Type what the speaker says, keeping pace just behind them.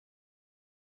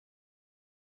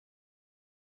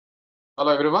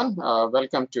Hello everyone,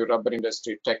 welcome to Rubber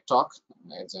Industry Tech Talk.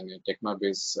 It's a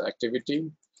techno-based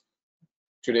activity.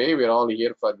 Today we're all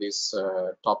here for this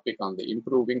topic on the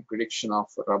improving prediction of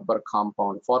rubber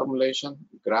compound formulation,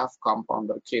 Graf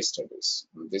compounder case studies.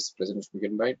 This presentation is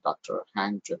given by Dr.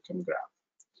 Hank Joachim Graf.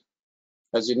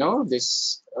 As you know,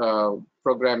 this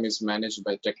program is managed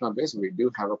by Technobase. We do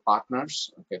have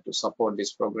partners to support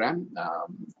this program.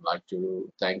 I'd like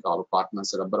to thank all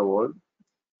partners at Rubber World.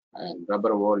 And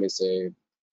Rubber World is a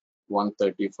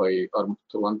 135 or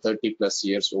 130 plus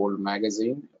years old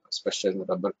magazine, especially in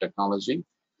rubber technology.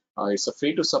 It's a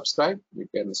free to subscribe. You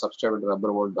can subscribe at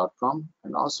rubberworld.com.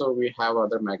 And also we have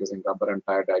other magazine, Rubber and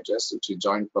Tire Digest, which is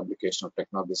joint publication of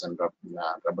Technobase and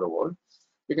Rubber World.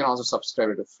 You can also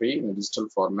subscribe it free in a digital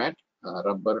format,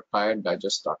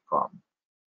 rubbertiredigest.com.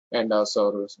 And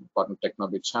also important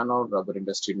Technobase channel, Rubber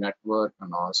Industry Network,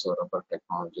 and also Rubber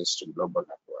Technologist Global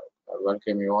Network. I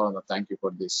welcome you all and thank you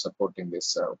for this supporting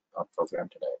this program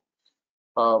today.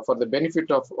 For the benefit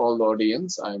of all the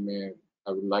audience, I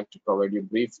would like to provide you a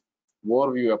brief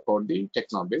overview about the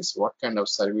Technobase, what kind of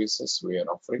services we are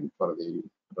offering for the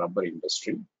rubber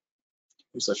industry.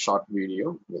 It's a short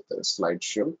video with a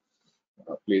slideshow.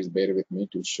 Please bear with me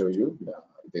to show you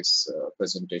this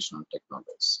presentation on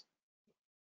Technobase.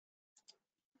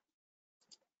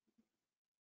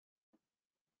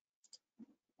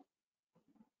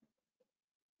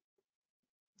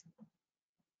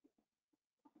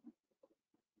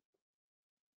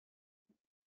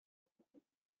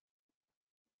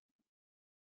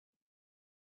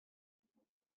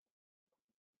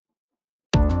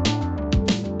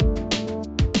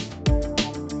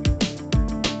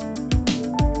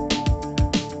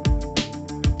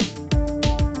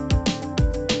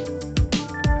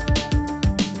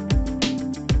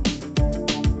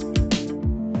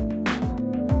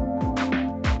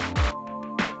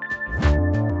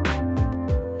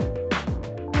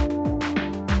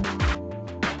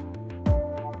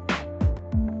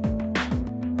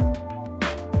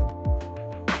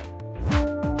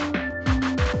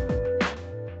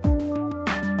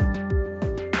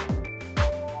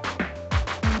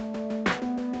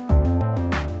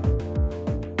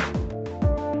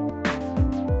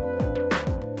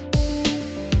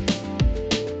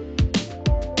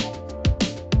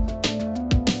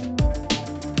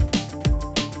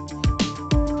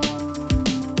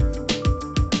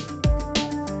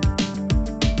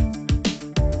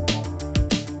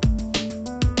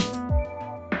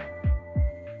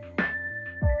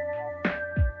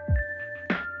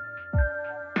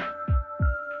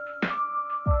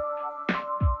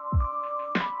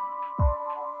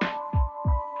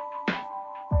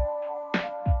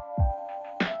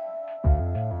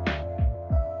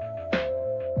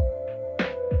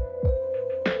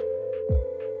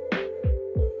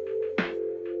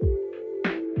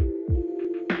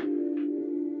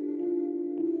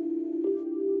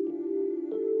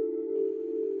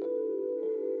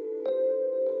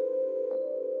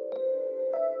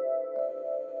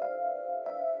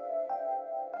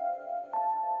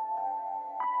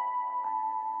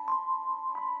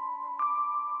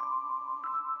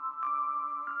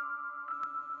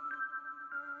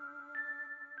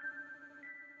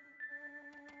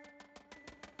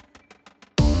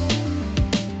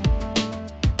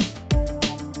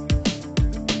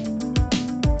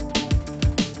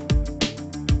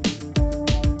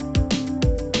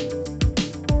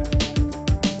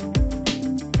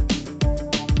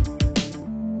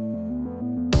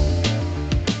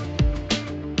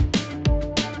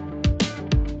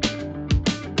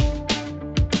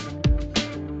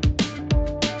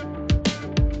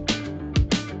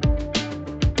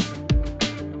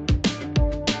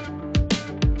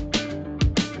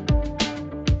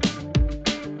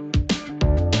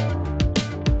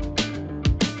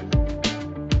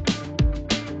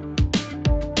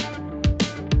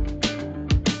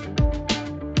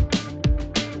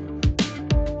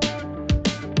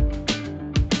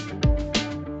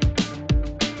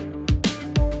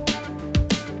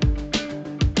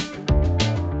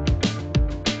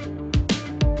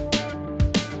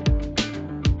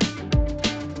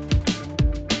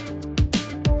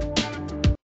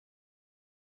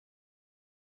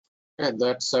 Yeah,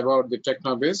 that's about the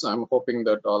Technobase. I'm hoping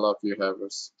that all of you have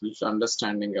a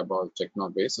understanding about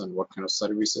Technobase and what kind of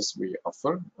services we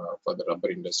offer for the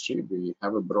rubber industry. We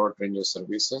have a broad range of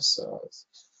services,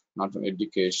 not only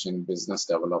education, business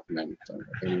development.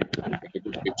 I think you get a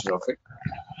good picture of it.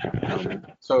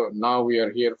 So now we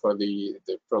are here for the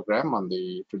program on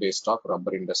the today's talk,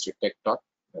 Rubber Industry Tech Talk.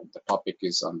 The topic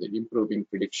is on the improving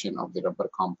prediction of the rubber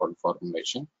compound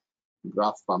formulation,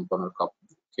 Graf compound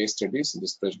case studies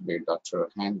displayed by Dr.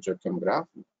 Hans-Joachim Graf.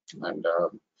 And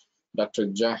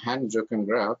Dr. Hans-Joachim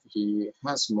Graf, he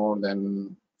has more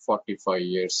than 45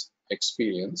 years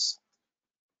experience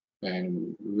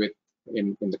and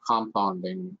in the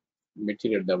compounding,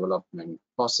 material development,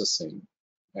 processing,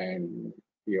 and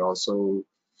he also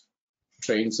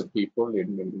trains the people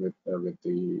with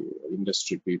the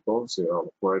industry people,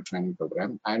 so for a training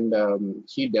program. And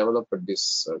he developed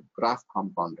this Graf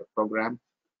compounder program,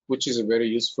 which is a very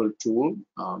useful tool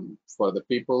for the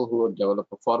people who develop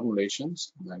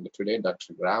formulations. And today,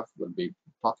 Dr. Graf will be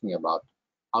talking about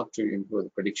how to improve the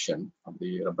prediction of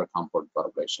the rubber compound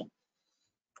formulation.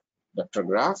 Dr.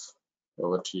 Graf,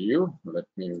 over to you. Let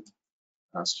me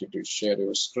ask you to share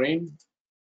your screen.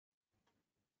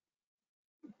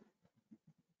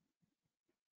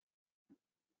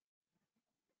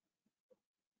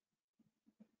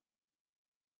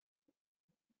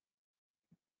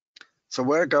 So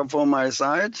welcome from my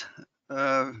side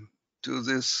to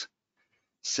this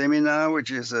seminar,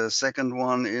 which is the second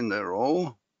one in a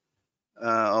row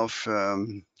of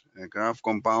a Graf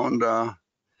compounder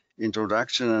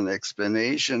introduction and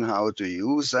explanation how to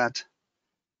use that.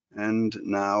 And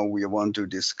now we want to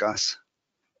discuss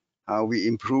how we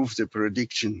improve the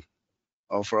prediction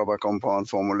of rubber compound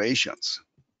formulations.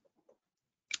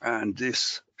 And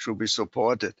this should be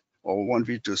supported, or want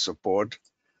we to support,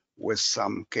 with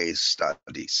some case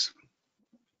studies.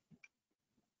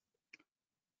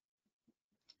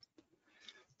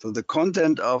 So the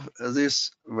content of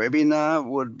this webinar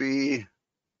would be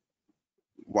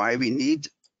why we need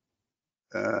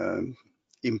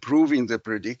improving the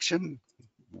prediction,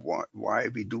 why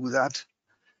we do that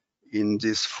in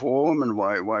this form and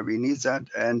why we need that,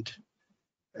 and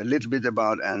a little bit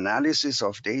about analysis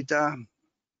of data.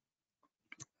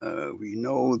 We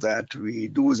know that we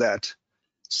do that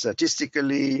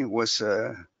statistically with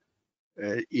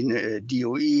in a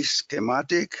DOE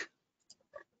schematic,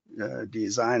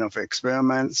 design of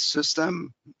experiments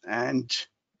system, and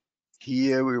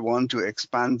here we want to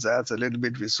expand that a little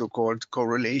bit with so-called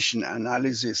correlation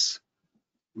analysis,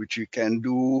 which we can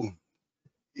do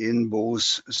in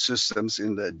both systems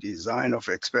in the design of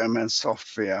experiment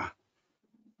software,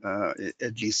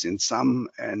 at least in some,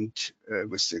 and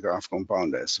with the Graf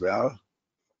compounder as well.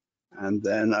 And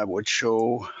then I would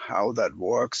show how that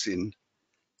works in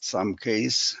some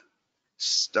case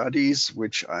studies,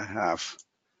 which I have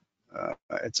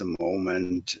at the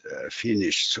moment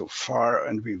finished so far,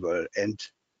 and we will end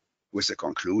with a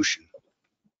conclusion.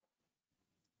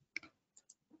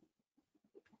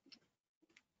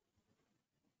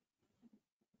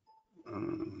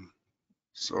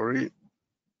 Sorry.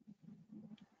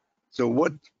 So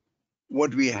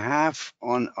what we have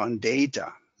on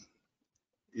data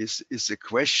is a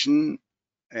question,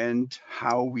 and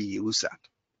how we use that.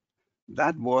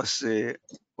 That was the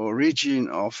origin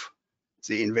of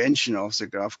the invention of the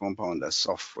Graf compounder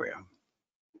software.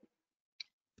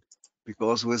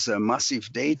 Because with the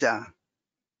massive data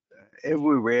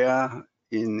everywhere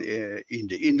in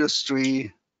the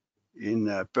industry,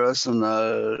 in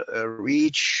personal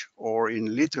reach, or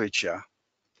in literature,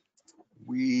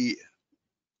 we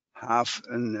have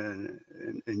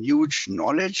a huge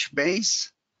knowledge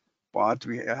base, but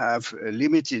we have a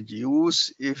limited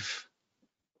use if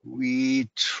we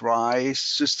try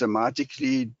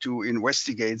systematically to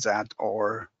investigate that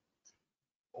or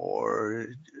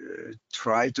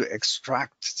try to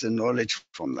extract the knowledge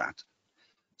from that.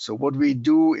 So what we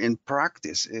do in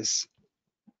practice is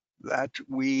that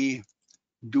we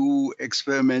do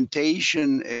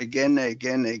experimentation again,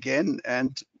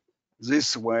 and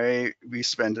this way we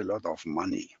spend a lot of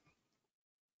money.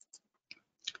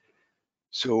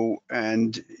 So,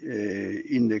 and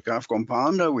in the Graf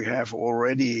compounder, we have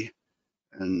already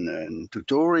a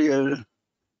tutorial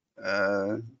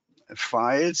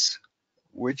files,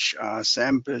 which are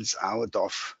samples out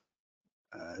of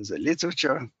the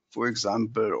literature, for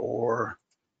example, or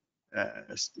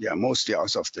mostly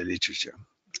out of the literature.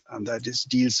 And that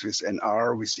deals with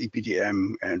NR, with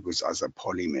EPDM, and with other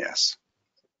polymers.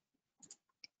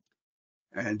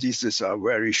 And this is a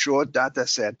very short data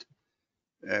set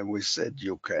with that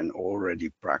you can already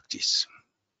practice.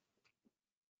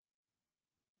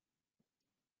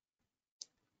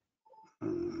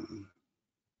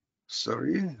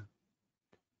 Sorry,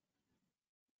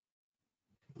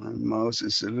 my mouse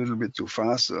is a little bit too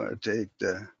fast, so I take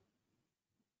the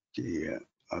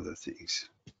other things.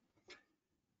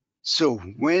 So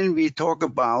when we talk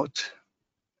about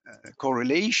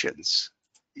correlations,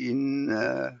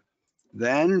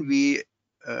 then we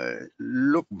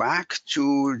look back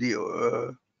to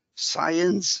the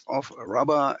science of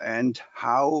rubber and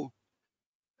how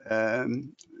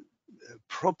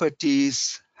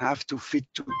properties have to fit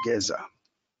together.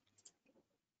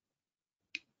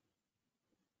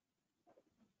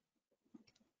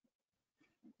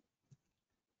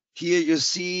 Here you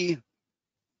see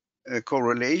a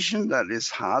correlation, that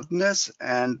is hardness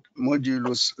and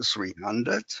modulus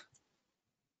 300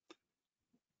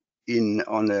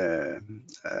 on the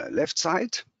left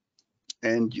side,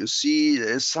 and you see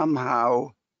there's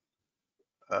somehow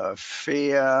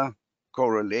fair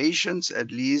correlations.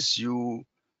 At least you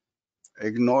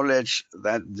acknowledge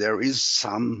that there is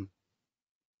some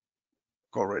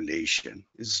correlation.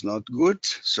 It's not good,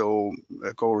 so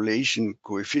a correlation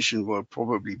coefficient will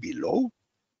probably be low.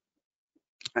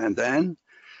 And then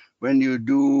when you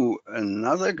do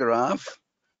another graph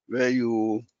where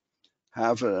you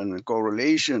have a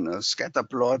correlation, a scatter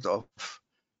plot of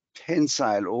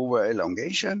tensile over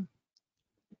elongation,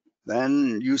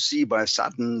 then you see by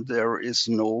sudden there is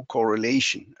no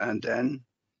correlation. And then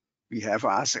we have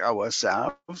asked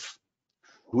ourselves,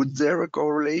 would there a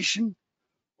correlation?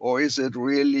 Or is it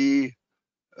really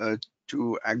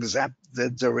to accept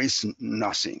that there is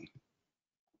nothing?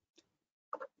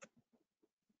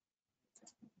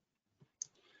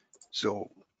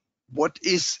 So what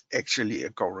is actually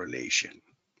a correlation?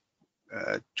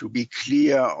 To be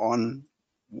clear on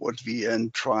what we are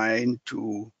trying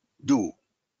to do.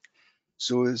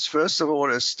 So it's first of all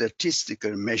a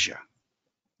statistical measure.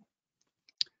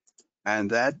 And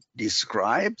that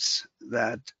describes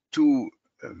that two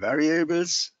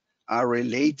variables are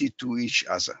related to each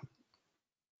other.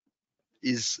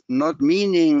 Is not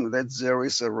meaning that there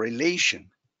is a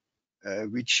relation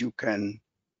which you can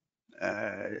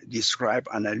describe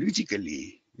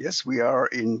analytically. Yes, we are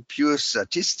in pure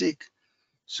statistic,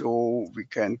 so we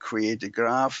can create a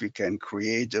graph, we can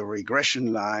create a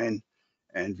regression line,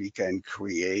 and we can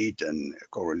create a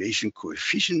correlation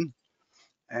coefficient.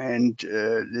 And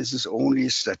this is only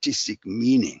statistic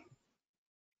meaning.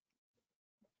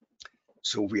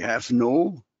 So we have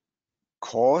no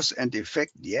cause and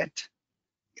effect yet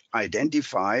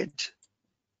identified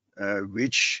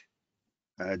which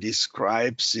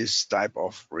describes this type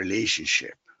of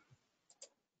relationship.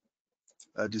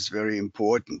 That is very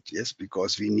important, yes,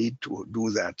 because we need to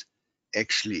do that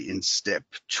actually in step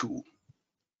 2.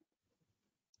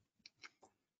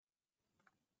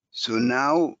 So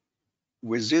now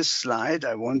with this slide,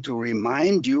 I want to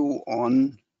remind you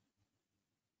on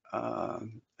a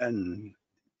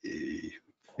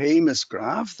famous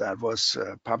graph that was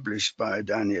published by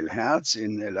Daniel Hertz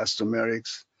in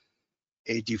Elastomerics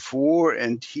 84,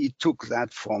 and he took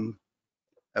that from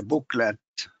a booklet,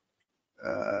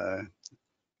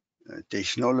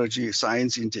 Technology,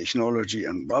 Science in Technology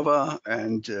and Baba,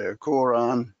 and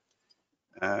Koran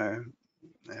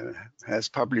has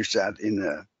published that in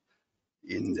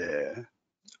the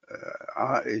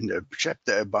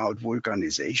chapter about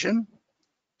vulcanization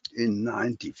in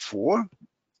 94.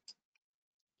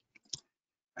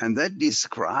 And that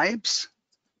describes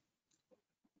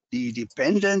the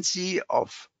dependency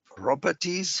of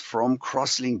properties from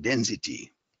crosslink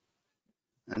density.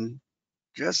 And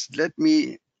just let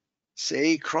me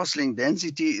say crosslink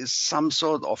density is some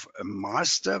sort of a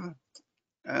master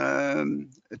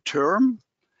term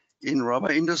in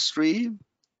rubber industry.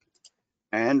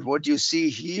 And what you see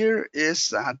here is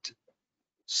that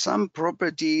some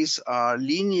properties are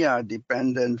linear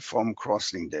dependent from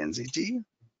crosslink density,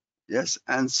 yes,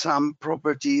 and some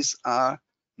properties are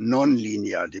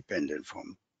non-linear dependent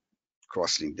from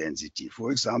crosslink density.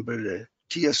 For example, the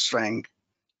tear strength,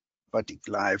 fatigue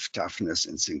life, toughness,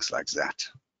 and things like that.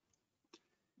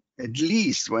 At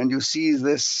least when you see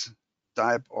this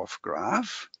type of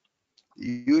graph,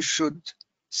 you should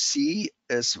see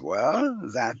as well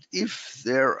that if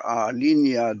there are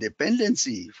linear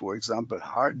dependency, for example,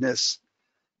 hardness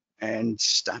and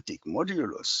static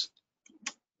modulus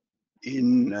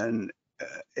in an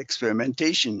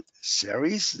experimentation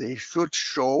series, they should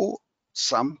show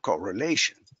some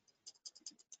correlation.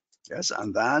 Yes,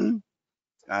 and then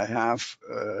I have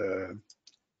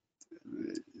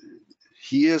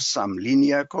here some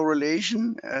linear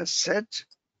correlation as set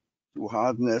to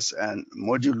hardness and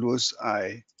modulus.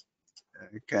 I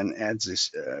can add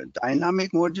this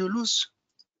dynamic modulus.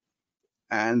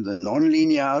 And the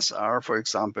nonlinears are, for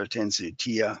example, tensile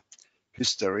tear,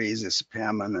 hysteresis,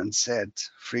 permanent set,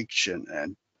 friction,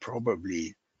 and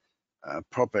probably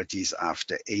properties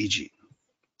after aging.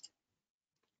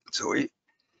 So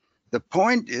the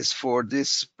point is for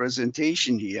this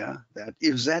presentation here that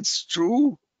if that's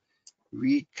true,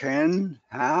 we can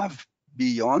have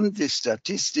beyond the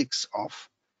statistics of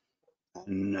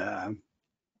an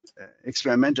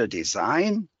experimental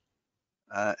design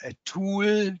a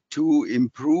tool to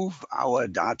improve our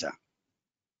data.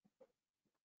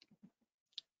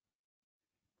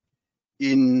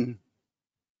 In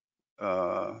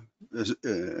other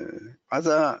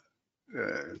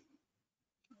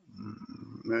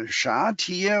chart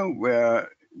here, where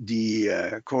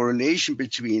the correlation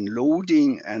between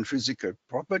loading and physical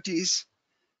properties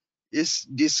is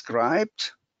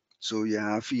described. So you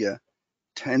have here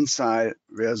tensile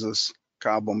versus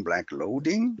carbon black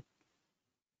loading.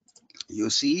 You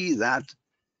see that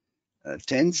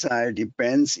tensile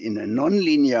depends in a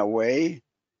nonlinear way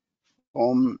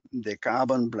on the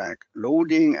carbon black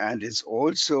loading, and is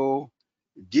also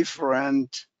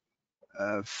different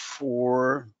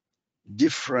for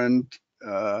different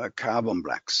carbon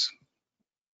blacks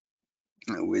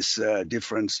with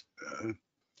different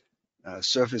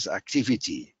surface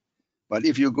activity. But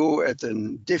if you go at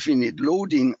a definite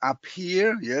loading up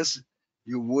here, yes,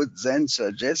 you would then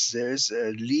suggest there's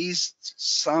at least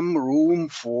some room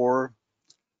for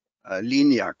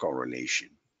linear correlation.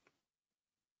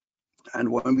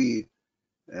 And when we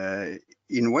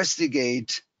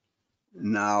investigate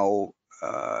now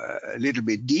a little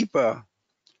bit deeper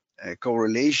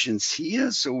correlations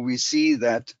here, so we see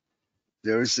that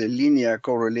there is a linear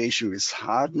correlation with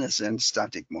hardness and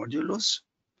static modulus,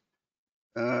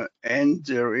 and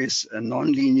there is a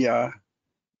nonlinear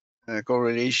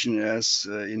correlation as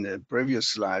in the previous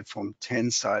slide from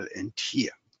tensile and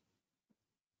tear.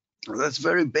 That's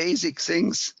very basic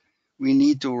things we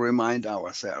need to remind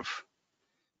ourselves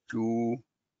to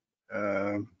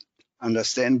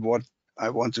understand what I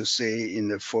want to say in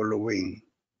the following.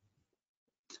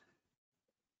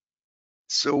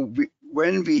 So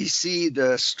when we see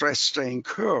the stress strain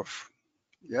curve,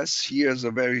 yes, here's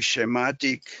a very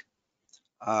schematic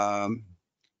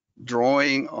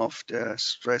drawing of the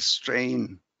stress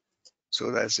strain.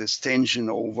 So that's this tension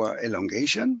over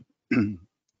elongation.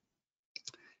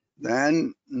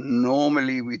 Then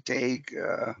normally we take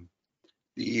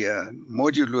the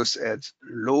modulus at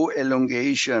low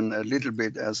elongation a little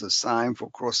bit as a sign for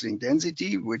crossing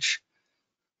density, which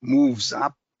moves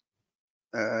up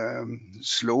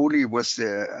slowly with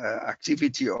the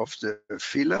activity of the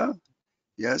filler.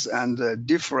 Yes, and the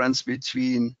difference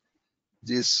between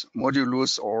this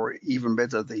modulus, or even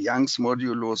better, the Young's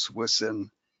modulus, with an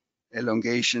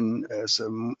elongation as a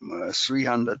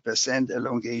 300%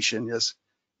 elongation, yes,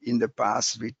 in the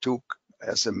past we took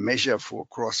as a measure for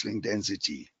cross-link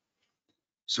density.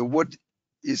 So what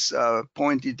is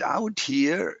pointed out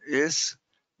here is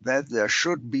that there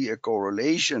should be a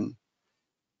correlation,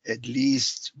 at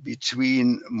least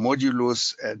between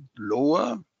modulus at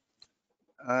lower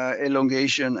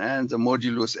elongation and the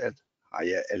modulus at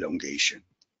higher elongation.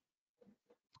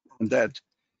 And that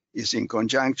is in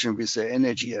conjunction with the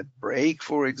energy at break,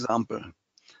 for example.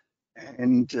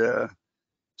 And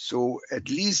so at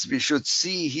least we should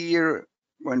see here,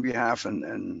 when we have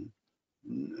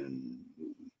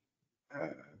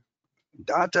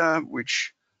data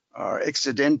which are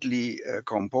accidentally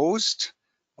composed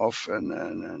of a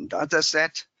data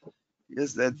set,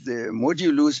 is that the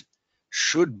modulus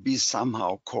should be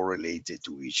somehow correlated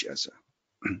to each other.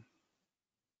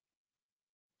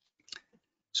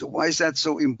 So why is that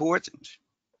so important?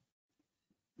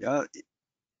 Yeah,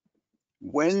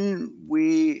 when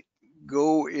we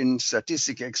go in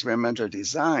statistic experimental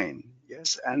design,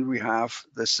 yes, and we have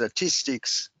the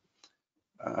statistics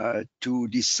to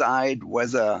decide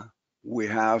whether we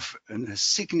have a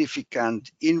significant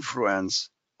influence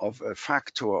of a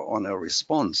factor on a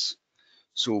response.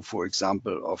 So, for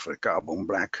example, of a carbon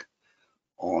black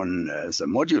on the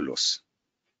modulus,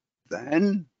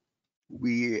 then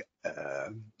we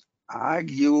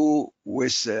argue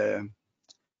with the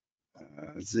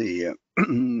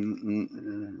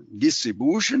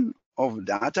distribution of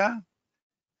data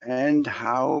and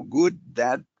how good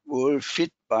that will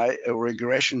fit by a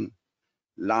regression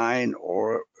line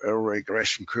or a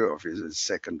regression curve is a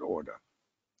second order.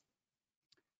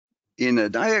 In a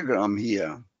diagram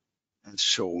here, as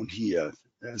shown here,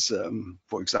 as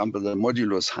for example, the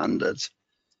modulus 100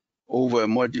 over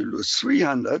modulus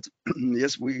 300,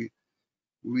 yes,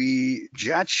 we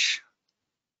judge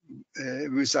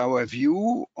with our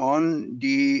view on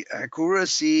the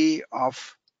accuracy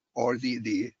of, or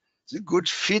the good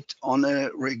fit on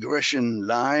a regression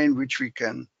line, which we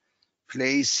can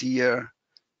place here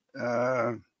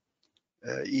with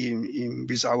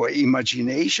our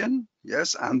imagination,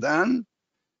 yes, and then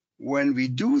when we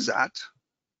do that,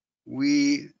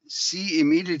 we see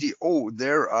immediately, oh,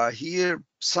 there are here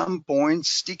some points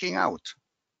sticking out.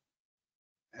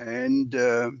 And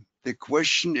the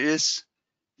question is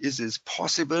it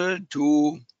possible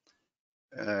to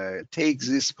take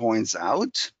these points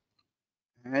out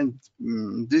and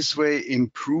this way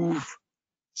improve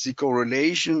the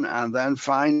correlation, and then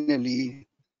finally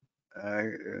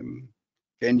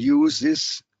can use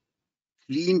this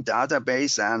clean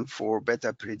database and for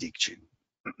better prediction.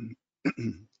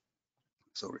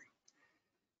 Sorry.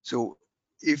 So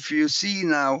if you see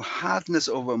now hardness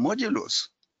over modulus,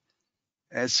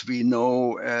 as we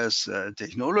know as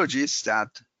technologists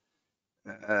that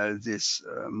this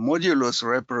modulus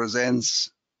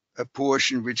represents a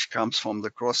portion which comes from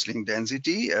the crosslink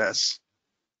density, as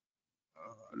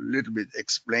a little bit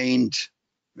explained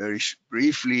very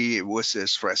briefly with the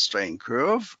stress strain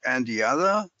curve, and the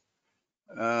other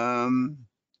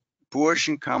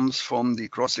portion comes from the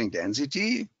crosslink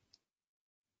density.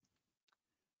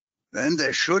 Then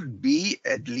there should be,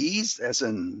 at least as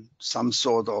some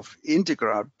sort of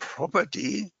integral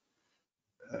property,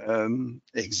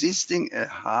 existing a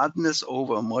hardness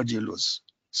over modulus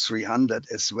 300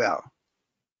 as well.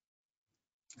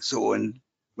 So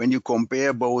when you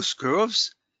compare both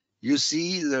curves, you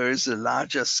see there is a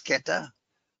larger scatter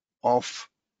of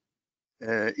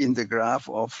in the graph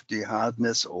of the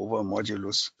hardness over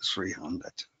modulus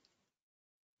 300.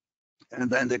 And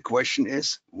then the question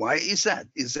is, why is that?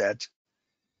 Is that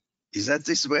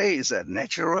this way? Is that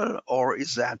natural, or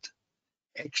is that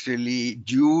actually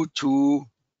due to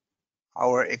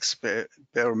our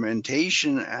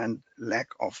experimentation and lack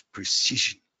of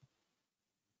precision?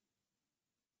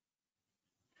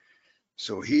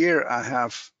 So here I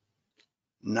have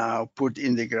now put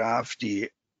in the graph the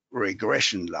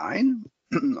regression line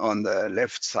on the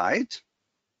left side.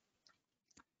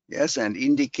 Yes, and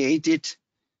indicated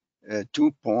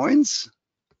 2 points,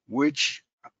 which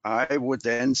I would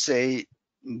then say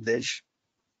they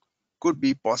could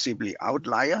be possibly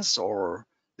outliers, or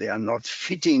they are not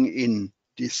fitting in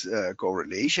this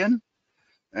correlation.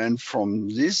 And from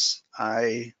this,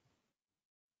 I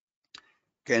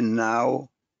can now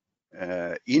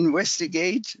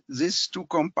investigate these two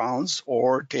compounds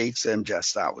or take them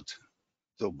just out.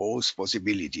 So both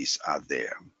possibilities are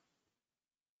there.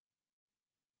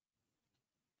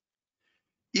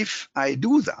 If I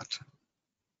do that,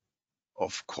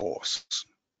 of course,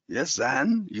 yes,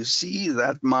 then you see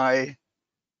that my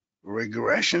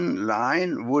regression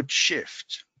line would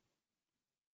shift.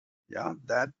 Yeah,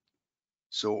 that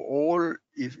so all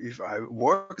if I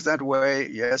work that way,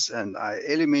 yes, and I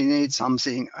eliminate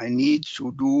something, I need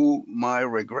to do my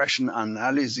regression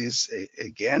analysis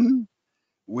again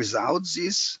without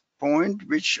this point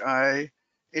which I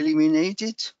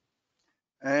eliminated,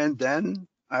 and then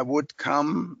I would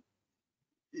come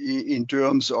in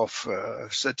terms of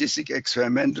statistic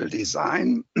experimental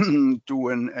design to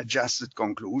an adjusted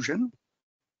conclusion.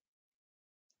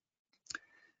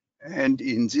 And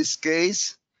in this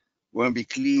case, when we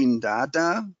clean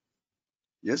data,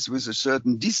 yes, with a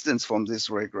certain distance from this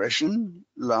regression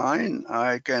line,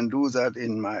 I can do that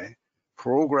in my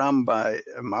program by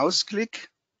a mouse click.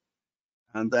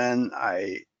 And then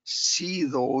I see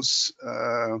those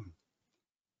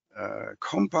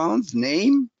compounds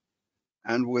name.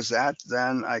 And with that,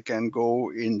 then I can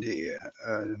go in the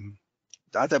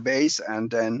database and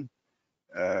then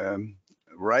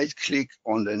right click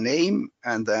on the name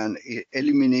and then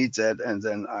eliminate that, and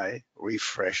then I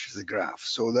refresh the graph.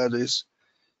 So that is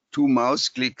 2 mouse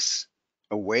clicks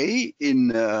away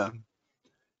in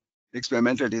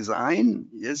experimental design.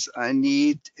 Yes, I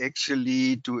need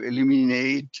actually to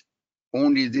eliminate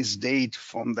only this date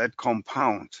from that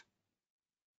compound.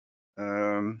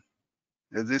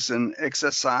 This is an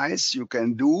exercise you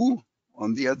can do.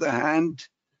 On the other hand,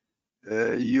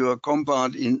 your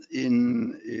compound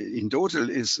in total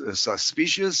is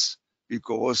suspicious,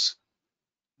 because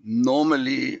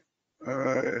normally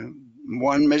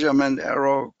one measurement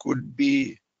error could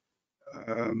be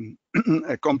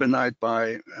accompanied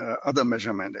by other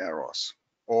measurement errors,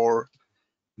 or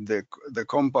the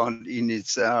compound in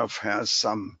itself has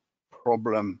some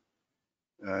problem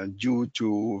due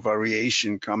to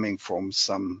variation coming from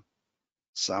some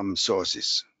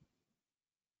sources.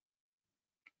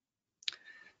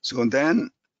 So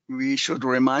then we should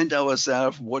remind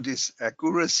ourselves what is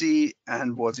accuracy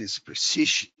and what is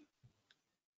precision.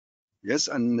 Yes,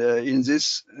 and in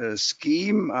this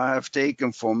scheme I have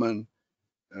taken from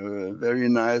a very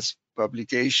nice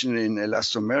publication in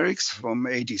Elastomerics from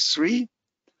 '83.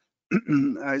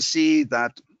 I see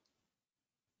that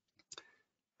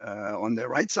on the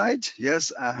right side,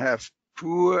 yes, I have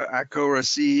poor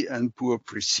accuracy and poor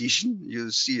precision.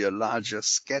 You see a larger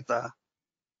scatter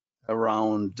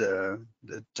around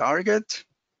the target.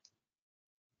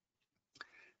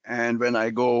 And when I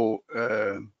go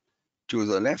to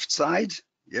the left side,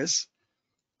 yes,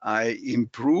 I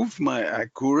improve my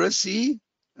accuracy,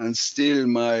 and still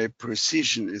my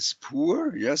precision is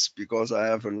poor, yes, because I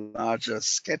have a larger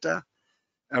scatter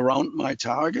around my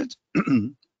target.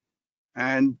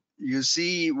 And you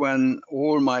see, when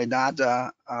all my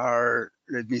data are,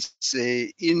 let me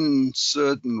say, in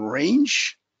certain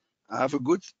range, I have a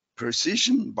good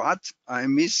precision, but I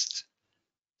missed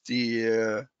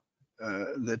the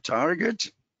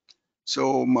target.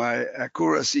 So my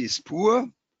accuracy is poor.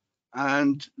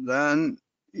 And then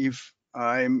if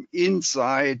I'm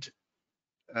inside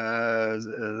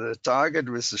the target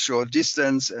with the short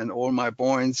distance and all my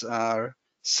points are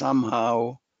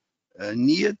somehow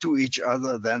near to each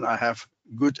other, then I have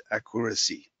good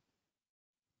accuracy.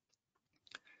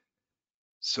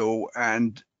 So,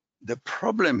 and the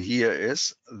problem here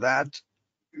is that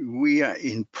we are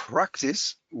in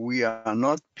practice, we are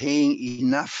not paying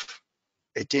enough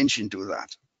attention to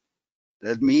that.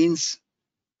 That means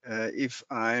if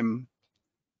I'm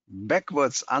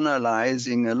backwards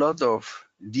analyzing a lot of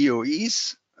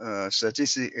DOEs,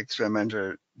 statistic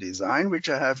experimental design, which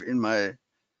I have in my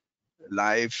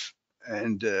life,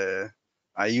 and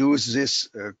I use this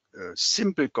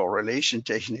simple correlation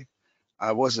technique,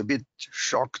 I was a bit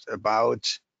shocked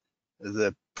about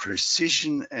the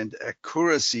precision and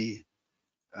accuracy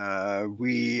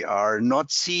we are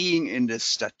not seeing in the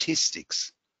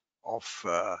statistics of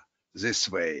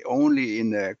this way, only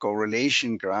in the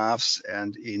correlation graphs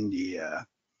and in the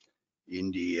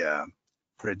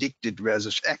predicted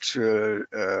versus actual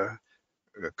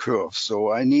curve.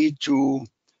 So I need to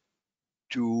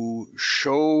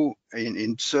show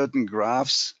in certain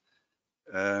graphs,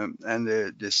 and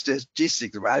the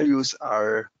statistic values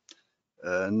are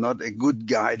not a good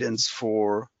guidance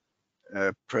for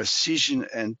precision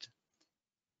and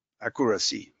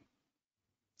accuracy.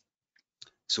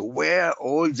 So where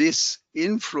all this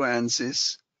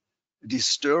influences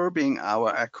disturbing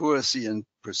our accuracy and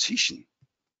precision.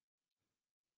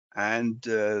 And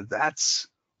that's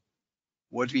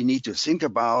what we need to think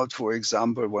about, for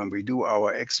example, when we do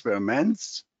our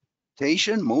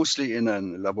experimentation, mostly in a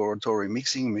laboratory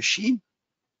mixing machine.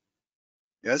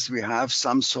 Yes, we have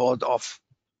some sort of,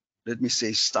 let me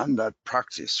say, standard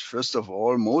practice. First of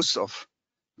all, most of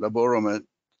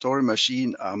laboratory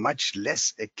machines are much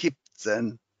less equipped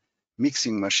than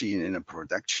mixing machine in a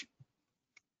production.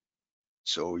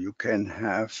 So you can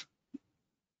have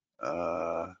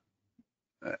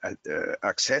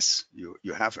access,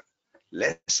 you have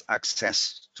less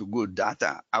access to good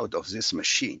data out of this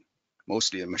machine.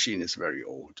 Mostly a machine is very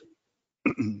old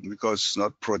because it's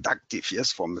not productive,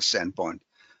 yes, from the standpoint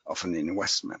of an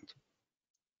investment.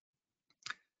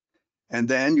 And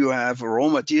then you have raw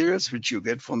materials, which you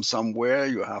get from somewhere.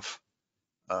 You have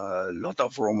a lot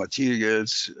of raw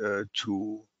materials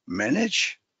to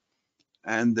manage,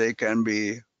 and they can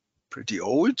be pretty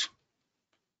old.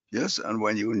 Yes, and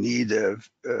when you need a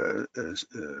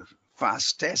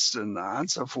fast test and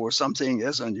answer for something,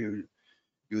 yes, and you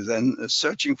then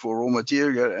searching for raw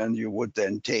material, and you would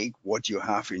then take what you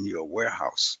have in your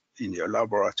warehouse, in your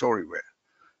laboratory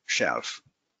shelf,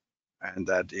 and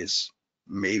that is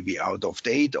maybe out of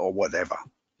date or whatever.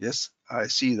 Yes, I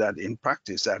see that in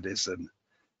practice, that is a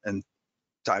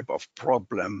type of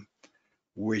problem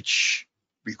which,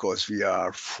 because we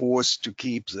are forced to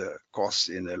keep the costs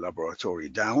in the laboratory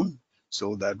down,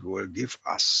 so that will give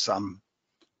us some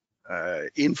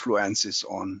influences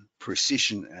on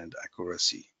precision and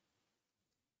accuracy.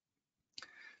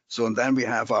 So then we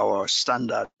have our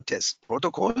standard test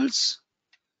protocols.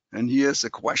 And here's the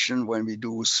question: when we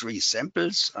do 3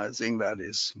 samples, I think that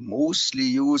is mostly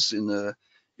used in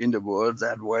the world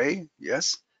that way.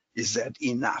 Yes, is that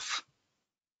enough?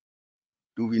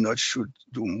 Do we not should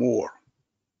do more?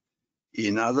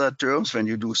 In other terms, when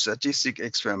you do statistic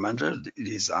experimental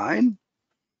design,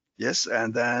 yes,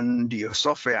 and then the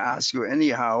software asks you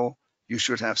anyhow, you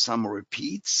should have some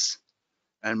repeats,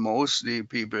 and mostly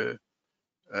people,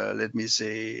 let me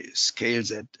say, scale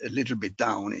that a little bit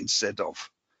down. Instead of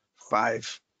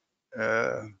 5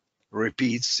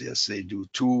 repeats, yes, they do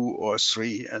 2 or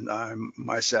 3, and I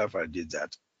did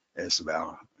that as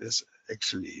well. It's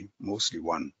actually mostly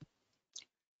 1.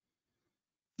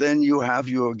 Then you have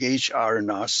your gauge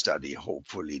RNR study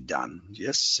hopefully done.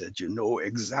 Yes, that you know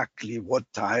exactly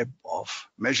what type of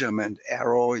measurement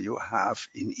error you have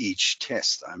in each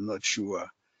test. I'm not sure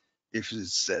if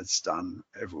that's done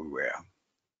everywhere.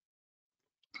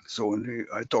 So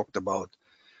I talked about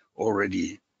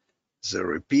already the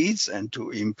repeats, and to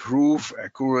improve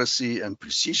accuracy and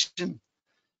precision.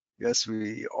 Yes,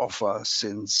 we offer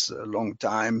since a long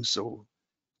time, so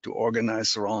to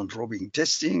organize round-robin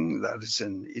testing. That is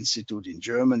an institute in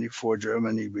Germany, for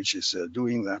Germany, which is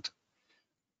doing that.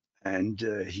 And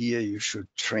here you should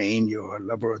train your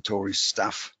laboratory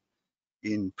staff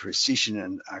in precision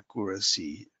and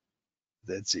accuracy,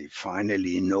 that they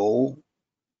finally know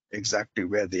exactly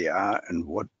where they are and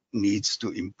what needs to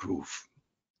improve.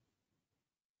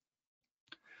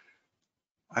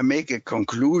 I make a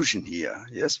conclusion here,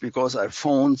 yes, because I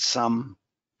found some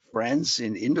friends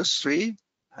in industry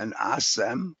and asked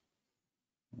them,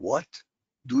 what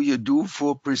do you do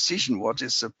for precision? What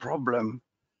is the problem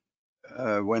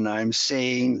when I'm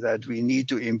saying that we need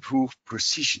to improve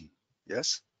precision?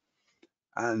 Yes.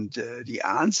 And the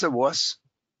answer was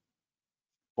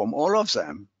from all of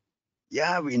them,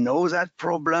 yeah, we know that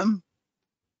problem.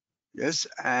 Yes,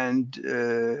 and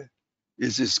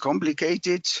this is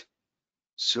complicated.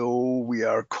 So we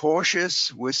are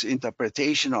cautious with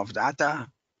interpretation of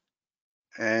data,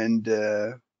 and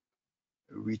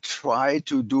we try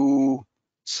to do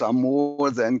some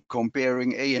more than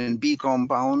comparing A and B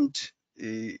compound,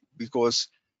 because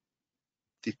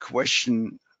the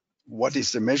question, what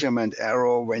is the measurement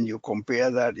error when you compare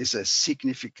that, is a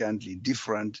significantly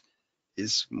different,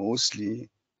 is mostly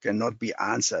cannot be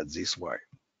answered this way.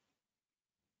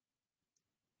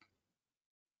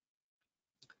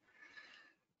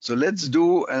 So let's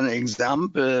do an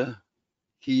example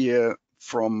here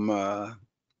from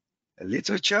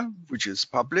literature, which is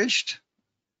published.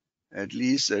 At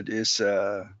least it is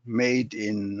made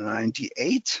in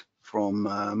 '98 from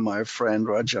my friend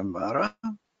Rajan Vara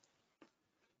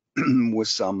with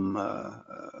some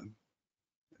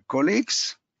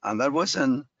colleagues. And that was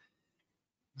a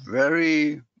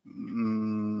very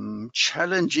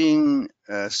challenging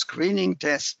screening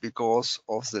test because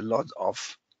of the lot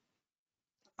of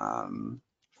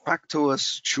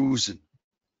factors chosen.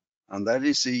 And that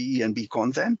is the E and B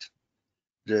content,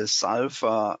 the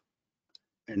sulfur,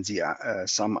 and the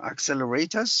some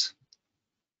accelerators.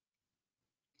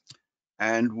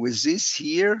 And with this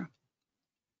here,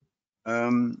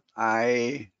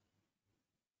 I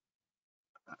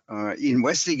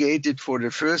investigated for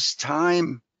the first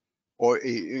time, or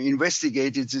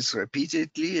investigated this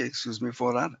repeatedly, excuse me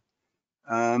for that.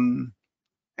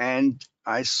 And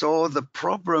I saw the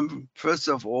problem, first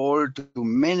of all, to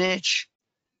manage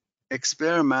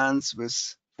experiments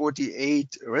with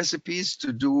 48 recipes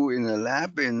to do in a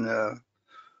lab in a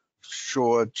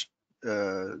short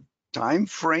time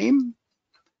frame,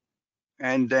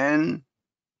 and then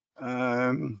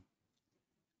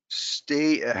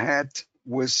stay ahead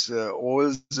with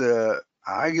all the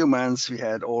arguments we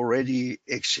had already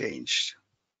exchanged.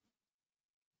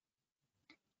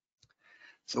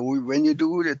 So when you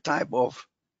do the type of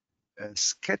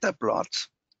scatter plot,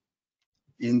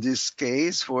 in this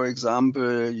case, for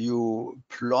example, you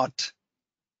plot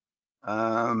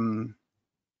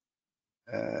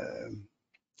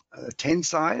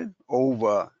tensile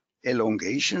over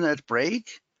elongation at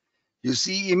break, you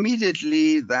see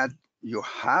immediately that you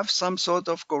have some sort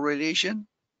of correlation,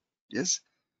 yes,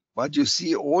 but you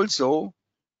see also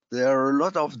there are a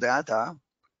lot of data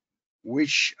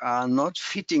which are not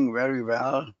fitting very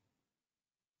well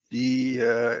the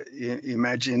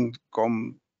imagined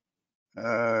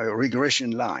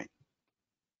regression line.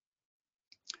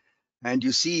 And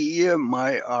you see here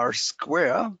my R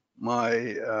square,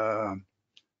 my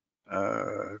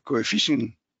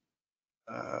coefficient,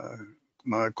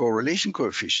 my correlation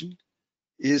coefficient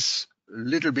is a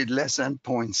little bit less than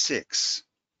 0.6.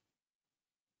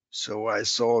 So I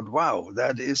thought, wow,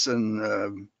 that is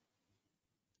an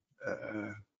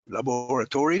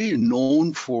laboratory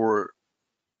known for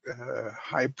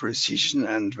high precision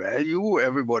and value.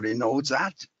 Everybody knows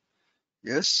that,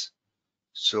 yes.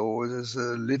 So it is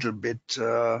a little bit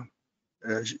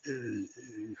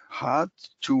hard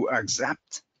to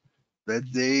accept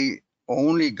that they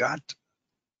only got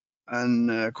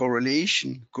a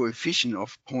correlation coefficient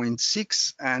of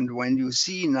 0.6. And when you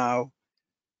see now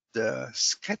the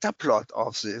scatter plot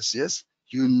of this, yes,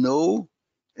 you know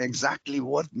exactly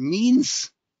what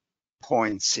means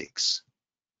 0.6.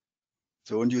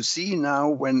 So when you see now,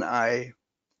 when I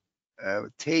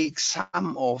take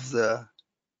some of the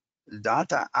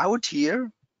data out here,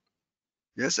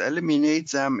 yes, eliminate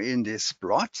them in this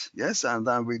plot, yes, and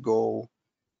then we go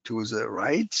to the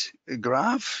right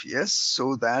graph, yes,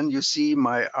 so then you see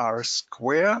my R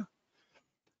square,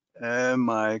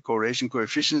 my correlation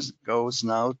coefficient goes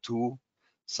now to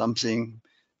something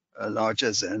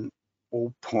larger than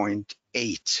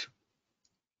 0.8.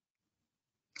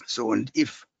 So, and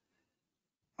if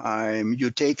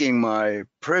you're taking my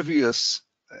previous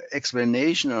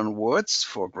explanation on words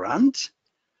for granted,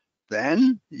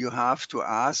 then you have to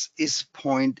ask, is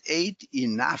 0.8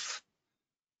 enough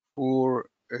for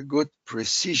a good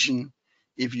precision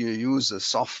if you use a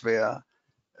software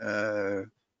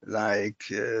like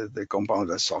the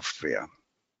compounder software?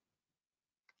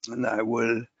 And I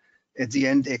will at the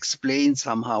end explain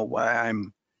somehow why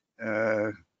I'm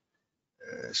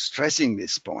stressing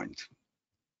this point.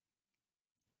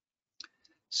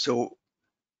 So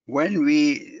when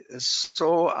we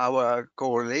saw our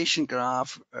correlation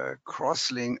graph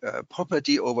crosslink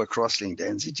property over crosslink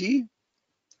density,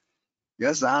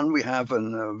 yes, then we have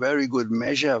a very good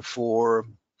measure for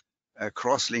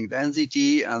crosslink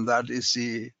density, and that is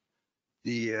the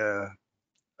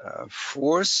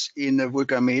force in the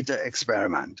Volcameter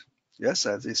experiment. Yes,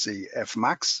 that is the F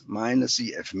max minus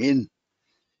the F min.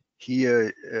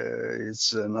 Here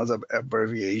it's another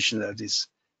abbreviation that is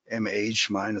mh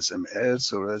minus ml,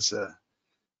 so that's a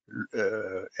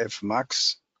F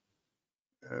max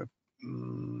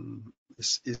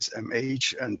is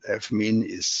mh and F min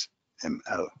is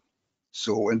ml.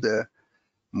 So when the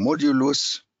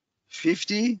modulus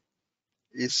 50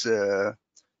 is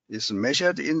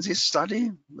measured in this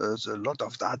study, there's a lot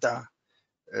of data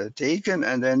taken,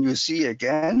 and then you see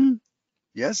again,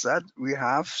 yes, that we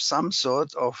have some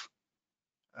sort of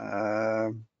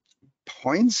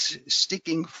points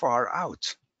sticking far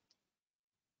out.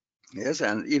 Yes,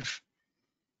 and if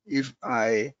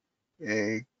I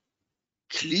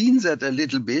clean that a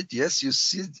little bit, yes, you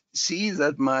see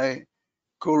that my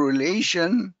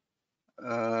correlation,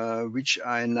 which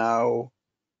I now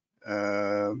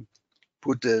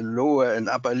put a lower and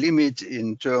upper limit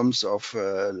in terms of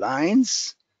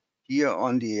lines here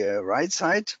on the right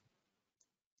side,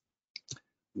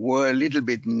 were a little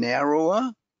bit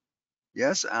narrower.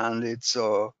 Yes, and it's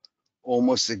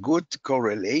almost a good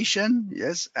correlation.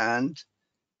 Yes, and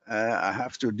I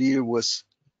have to deal with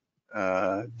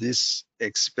these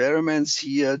experiments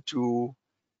here to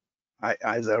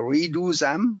either redo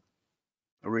them,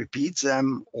 repeat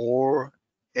them, or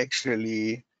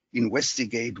actually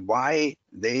investigate why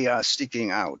they are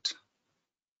sticking out,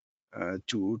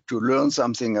 to learn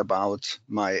something about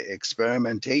my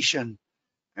experimentation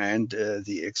and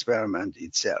the experiment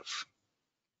itself.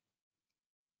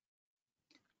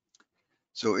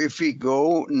 So if we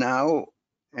go now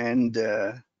and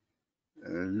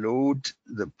load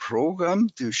the program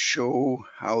to show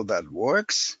how that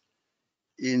works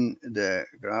in the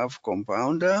Graf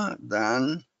compounder,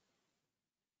 then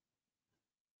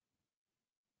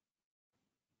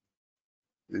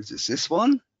this is this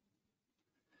one.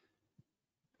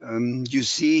 You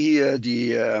see here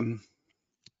the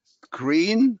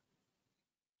screen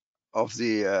of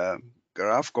the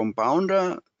Graf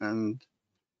compounder and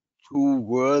 2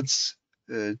 words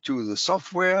to the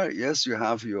software. Yes, you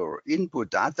have your input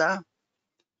data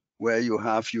where you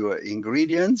have your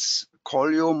ingredients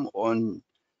column on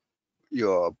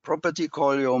your property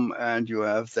column, and you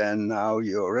have then now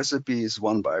your recipes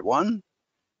one by one.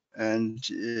 And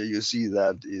you see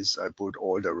that is I put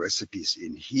all the recipes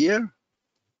in here,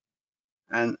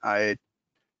 and I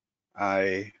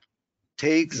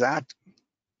take that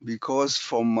because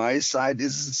from my side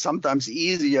it's sometimes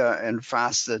easier and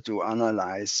faster to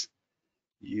analyze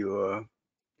your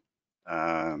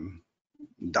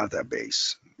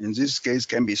database. In this case,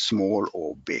 can be small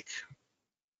or big.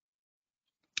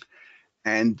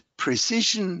 And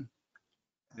precision,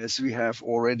 as we have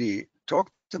already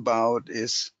talked about,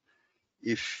 is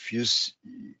if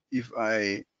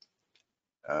I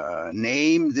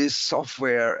name this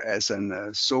software as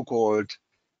a so-called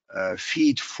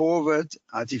feed-forward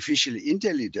artificial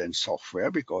intelligence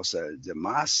software, because the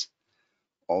mass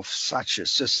of such a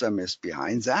system is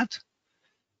behind that,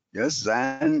 yes,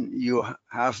 then you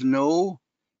have no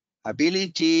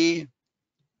ability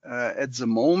at the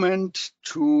moment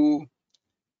to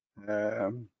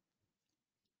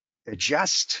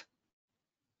adjust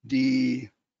the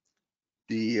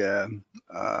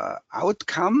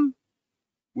outcome,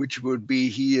 which would be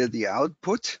here the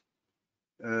output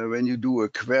when you do a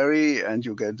query and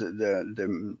you get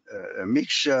the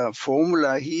mixture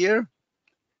formula here,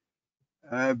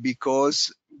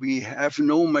 because we have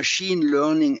no machine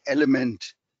learning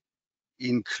element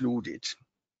included,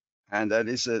 and that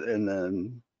is a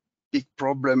big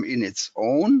problem in its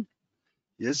own.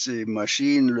 Yes, the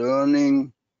machine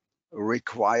learning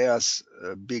requires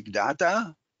big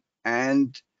data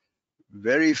and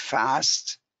very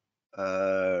fast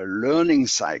learning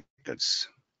cycles.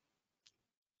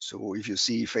 So if you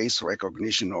see face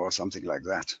recognition or something like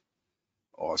that,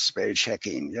 or spell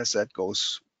checking, yes, that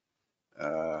goes,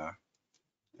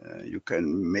 you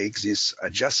can make these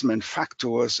adjustment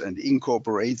factors and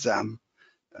incorporate them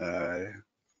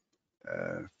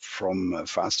from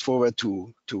fast forward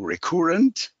to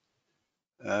recurrent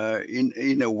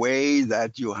in a way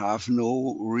that you have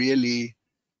no really,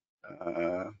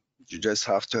 you just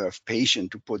have to have patience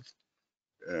to put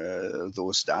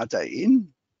those data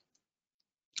in.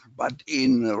 But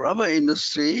in the rubber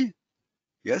industry,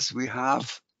 yes, we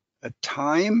have a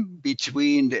time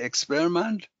between the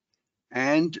experiment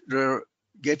and the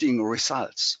getting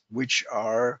results, which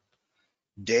are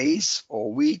days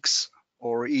or weeks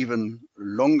or even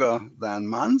longer than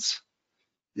months.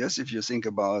 Yes, if you think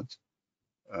about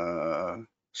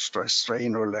stress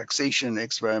strain relaxation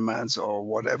experiments or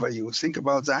whatever you think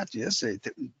about that, yes,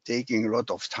 taking a lot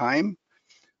of time.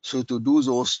 So to do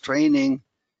those training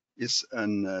is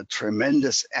a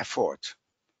tremendous effort.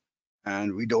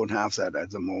 And we don't have that at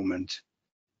the moment.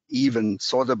 Even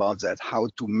thought about that, how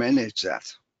to manage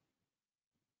that.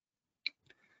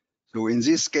 So in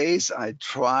this case, I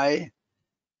try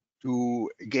to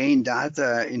gain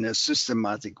data in a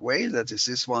systematic way, that is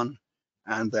this one,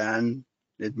 and then,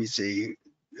 let me say,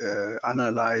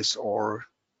 analyze or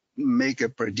make a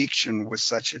prediction with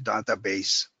such a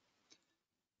database.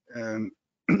 And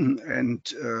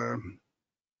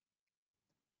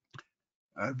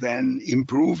then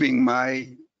improving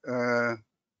my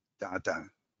data.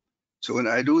 So when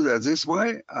I do that this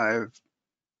way, I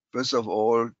first of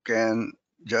all can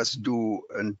just do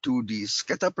a 2D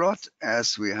scatter plot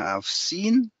as we have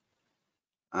seen.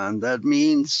 And that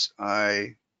means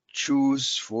I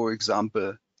choose, for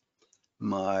example,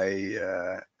 my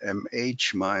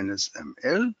MH minus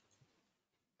ML,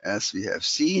 as we have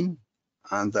seen.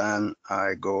 And then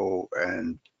I go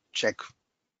and check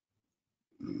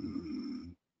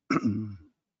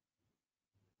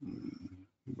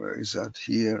where is that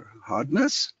here?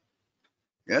 Hardness.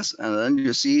 Yes, and then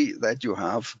you see that you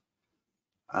have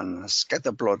a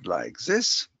scatter plot like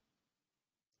this.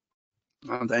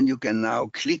 And then you can now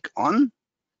click on,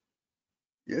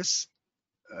 yes,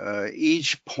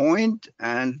 each point,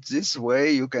 and this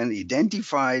way you can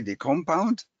identify the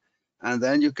compound, and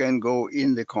then you can go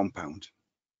in the compound.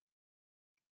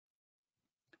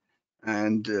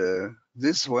 And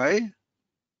this way,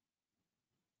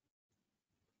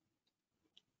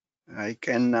 I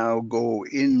can now go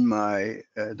in my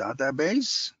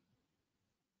database,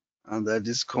 and that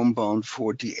is compound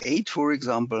 48, for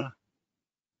example,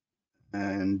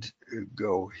 and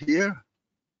go here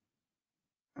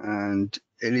and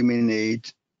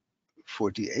eliminate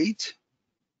 48.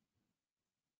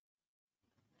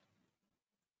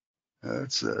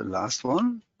 That's the last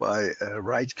one by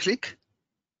right click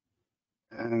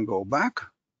and go back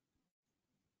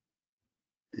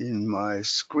in my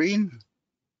screen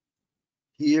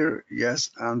here. Yes,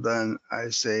 and then I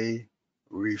say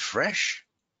refresh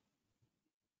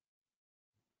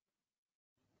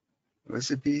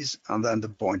recipes, and then the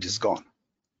point is gone.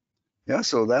 Yeah,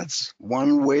 so that's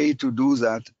one way to do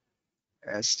that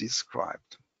as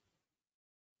described.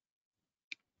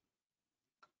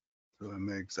 So I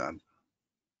make that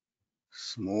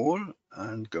small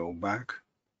and go back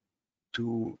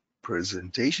to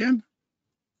presentation.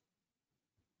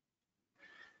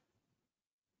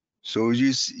 So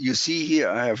you see here,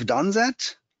 I have done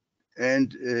that.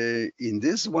 And in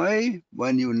this way,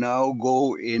 when you now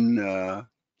go in a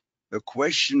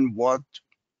question, what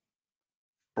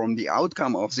from the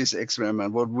outcome of this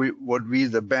experiment, what would be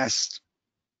the best?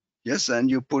 Yes, and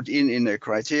you put in a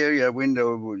criteria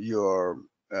window your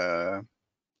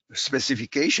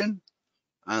specification,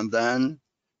 and then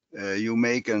you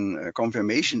make a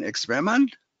confirmation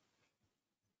experiment.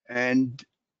 And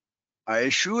I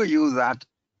assure you that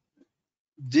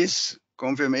this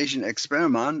confirmation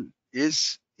experiment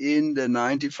is in the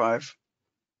 95%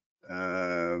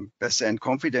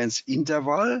 confidence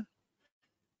interval,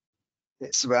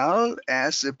 as well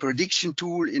as a prediction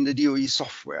tool in the DOE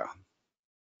software.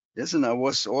 Yes, and I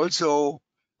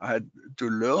had to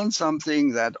learn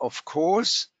something that, of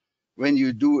course, when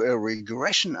you do a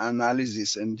regression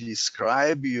analysis and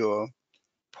describe your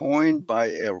point by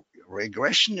a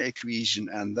regression equation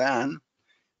and then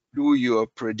do your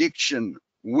prediction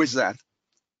with that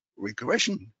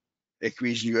regression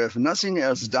equation, you have nothing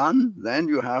else done. Then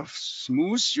you have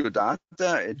smoothed your data,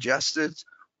 adjusted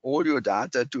all your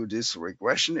data to this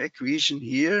regression equation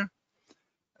here.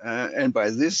 And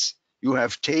by this, you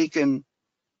have taken,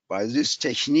 by this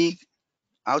technique,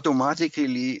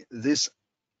 automatically this,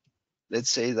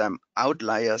 let's say, them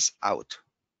outliers out.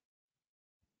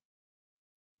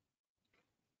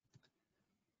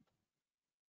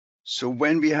 So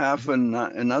when we have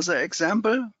another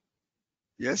example,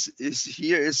 yes,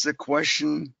 here is the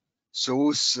question.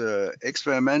 Those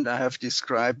experiment I have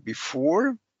described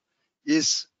before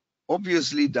is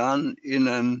obviously done in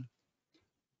a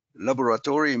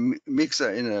laboratory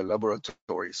mixer in a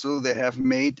laboratory. So they have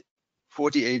made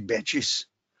 48 batches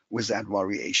with that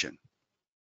variation.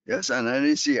 Yes, and then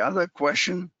is the other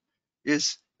question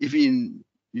is, if we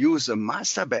use a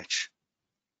master batch,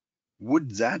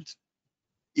 would that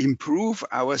improve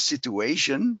our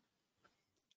situation?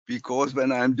 Because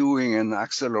when I'm doing an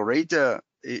accelerator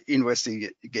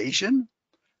investigation,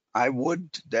 I would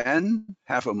then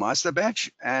have a master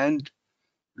batch and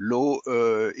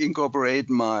incorporate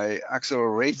my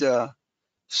accelerator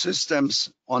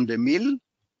systems on the mill,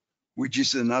 which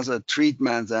is another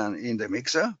treatment than in the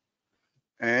mixer.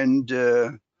 And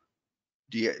the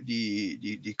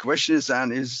question is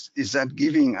then, is that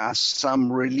giving us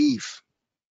some relief?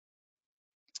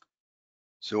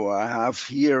 So I have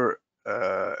here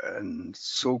a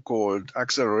so-called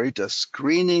accelerator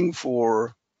screening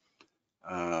for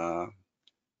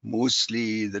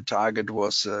mostly the target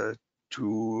was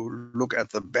to look at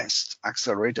the best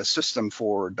accelerator system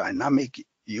for dynamic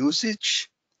usage,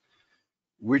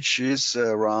 which is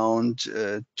around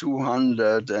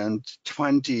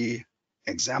 220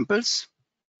 examples.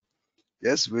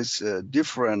 Yes, with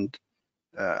different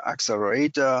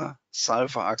accelerator,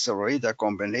 sulfur accelerator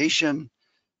combination,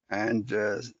 and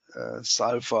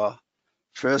sulfur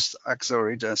first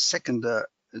accelerator,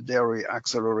 secondary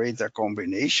accelerator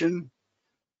combination,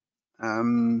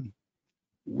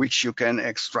 which you can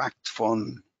extract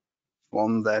from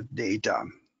that data.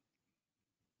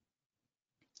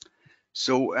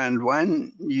 So, and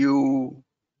when you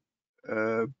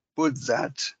put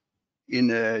that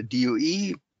in a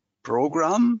DOE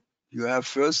program, you have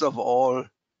first of all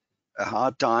a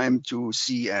hard time to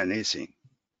see anything.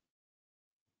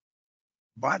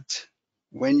 But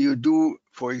when you do,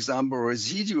 for example,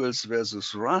 residuals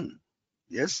versus run,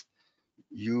 yes,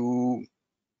 you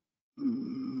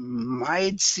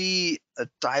might see a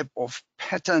type of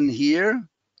pattern here,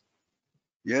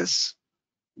 yes,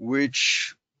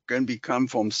 which can become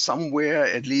from somewhere,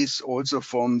 at least also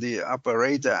from the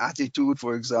operator attitude,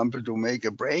 for example, to make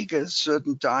a break at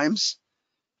certain times,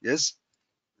 yes.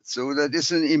 So that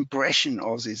is an impression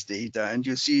of this data. And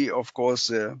you see, of course,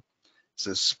 the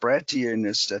spread here in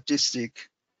the statistic,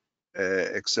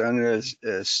 external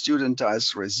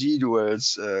studentized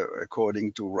residuals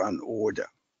according to run order.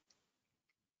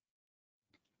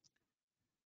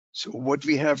 So what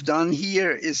we have done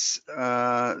here is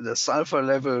the sulfur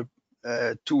level,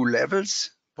 2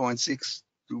 levels, 0.6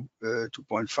 to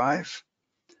 2.5.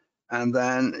 And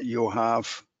then you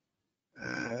have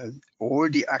all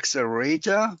the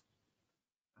accelerator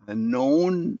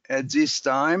known at this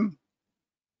time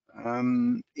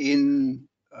in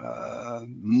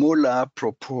molar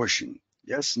proportion.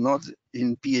 Yes, not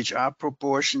in PHR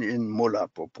proportion, in molar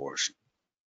proportion.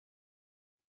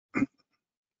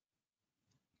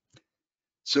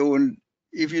 So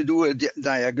if you do a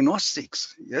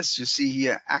diagnostics, yes, you see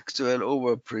here actual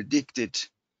over predicted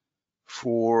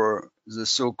for the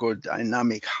so-called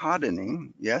dynamic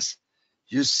hardening, yes,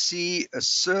 you see a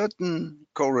certain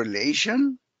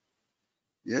correlation,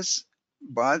 yes,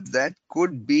 but that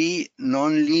could be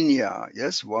nonlinear,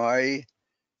 yes. Why?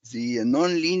 The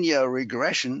nonlinear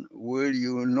regression will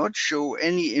you not show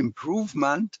any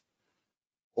improvement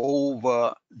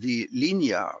over the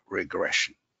linear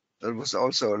regression. That was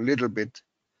also a little bit,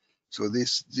 so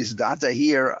this data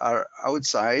here are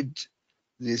outside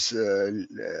this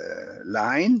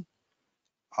line,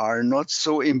 are not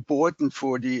so important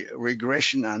for the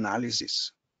regression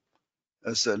analysis.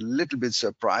 That's a little bit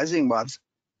surprising, but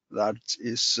that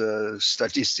is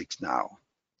statistics now.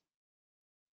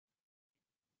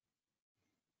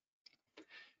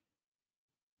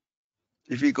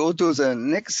 If we go to the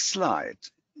next slide,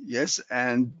 yes,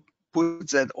 and put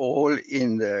that all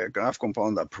in the graph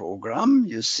compounder program,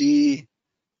 you see,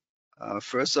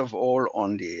 first of all,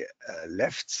 on the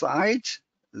left side,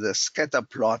 the scatter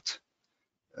plot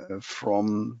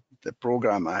from the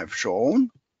program I've shown.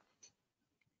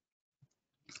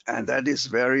 And that is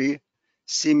very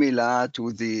similar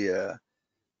to the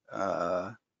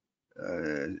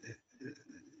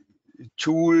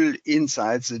tool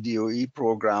inside the DOE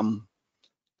program,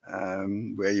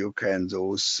 where you can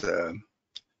those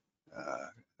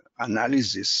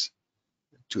analysis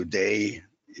today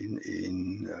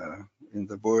in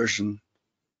the version,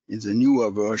 in the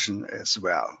newer version as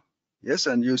well. Yes,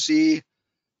 and you see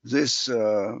this,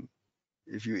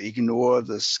 if you ignore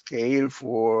the scale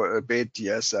for a bit,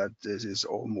 yes, that this is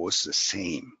almost the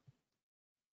same.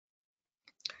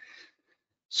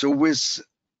 So with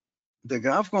the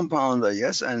graph compounder,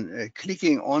 yes, and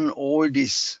clicking on all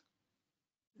these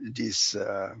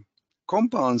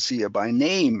compounds here by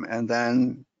name, and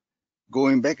then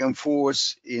going back and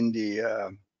forth in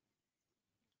the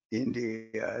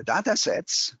data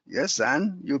sets, yes,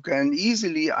 then you can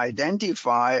easily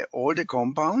identify all the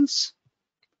compounds.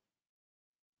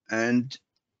 And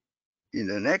in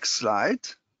the next slide,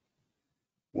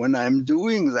 when I'm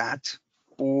doing that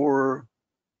for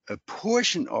a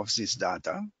portion of this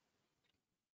data,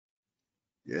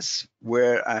 yes,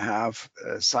 where I have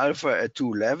sulfur at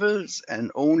 2 levels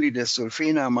and only the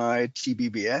sulfenamide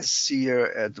TBBS here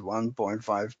at 1.5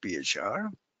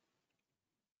 pHr,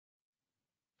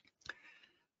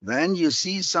 then you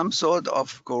see some sort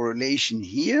of correlation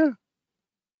here,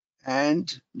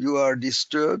 and you are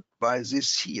disturbed by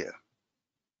this here.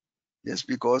 Yes,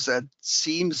 because that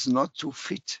seems not to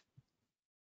fit.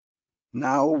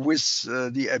 Now with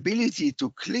the ability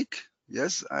to click,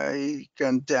 yes, I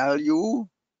can tell you,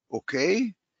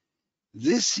 okay,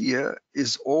 this here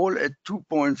is all at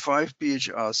 2.5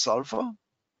 pHr sulfur,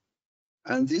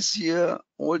 and this here,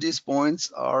 all these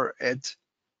points are at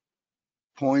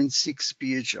 0.6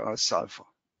 pHr sulfur.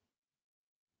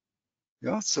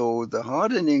 Yeah, so the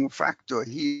hardening factor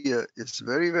here is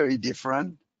very, very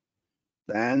different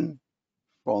than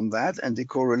from that, and the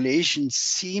correlation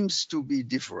seems to be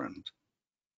different.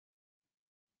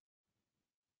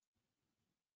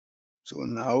 So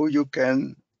now you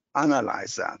can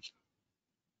analyze that.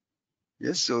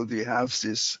 Yes, so we have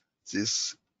this,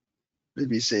 let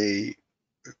me say,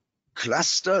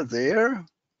 cluster there,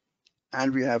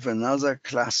 and we have another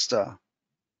cluster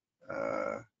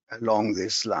along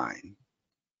this line.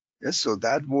 Yes, so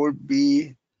that would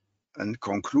be a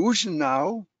conclusion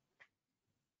now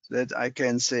that I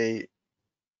can say,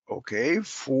 okay,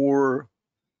 for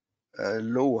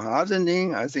low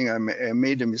hardening, I think I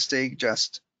made a mistake,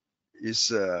 just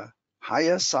is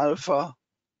higher sulfur,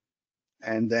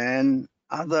 and then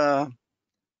other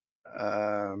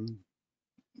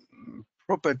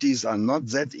properties are not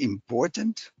that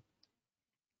important.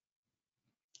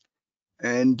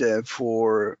 And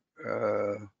for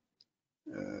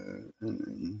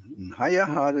higher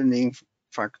hardening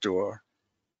factor,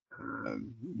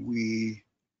 we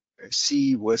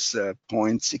see was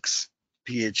 0.6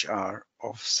 pHr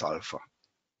of sulfur.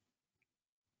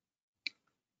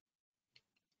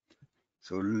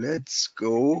 So let's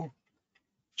go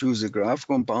to the graph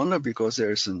compounder, because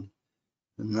there's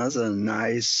another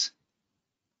nice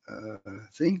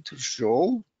thing to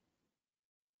show.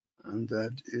 And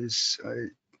that is, I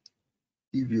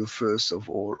give you first of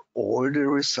all the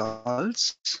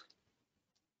results.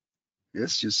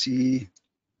 Yes, you see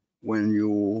when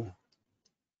you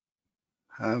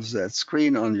have that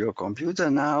screen on your computer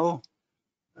now,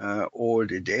 all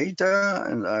the data,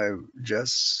 and I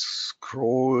just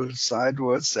scroll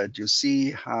sideways that you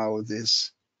see how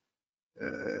this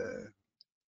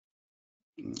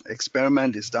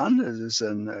experiment is done. It is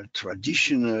a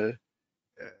traditional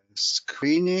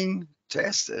screening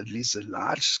test, at least a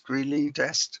large screening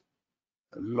test,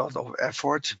 a lot of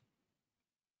effort.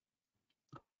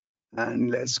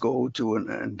 And let's go to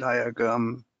a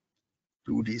diagram,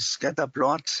 do the scatter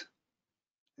plot,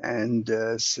 and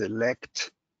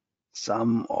select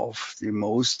some of the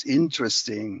most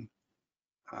interesting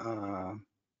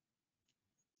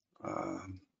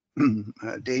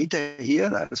data here.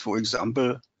 That's, for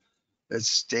example,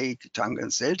 let's take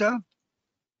tangent delta,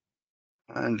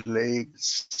 and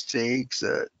let's take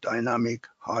the dynamic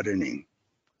hardening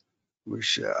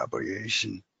with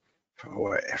abbreviation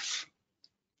VRF.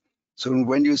 So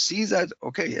when you see that,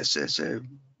 okay, yes, there's a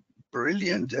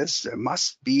brilliant, yes, there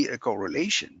must be a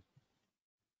correlation.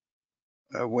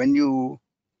 When you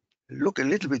look a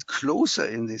little bit closer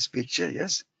in this picture,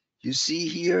 yes, you see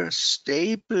here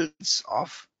staples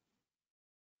of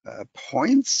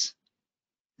points,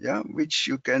 yeah, which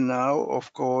you can now,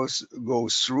 of course, go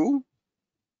through,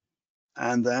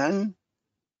 and then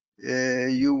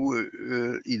you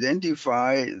will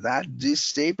identify that this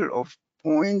staple of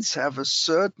points have a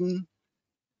certain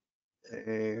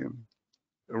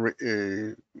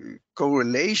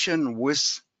correlation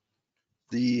with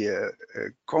the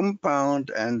compound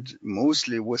and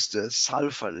mostly with the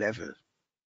sulfur level.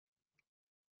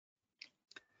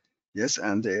 Yes,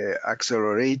 and the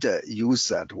accelerator used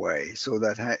that way. So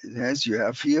that has you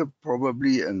have here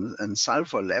probably a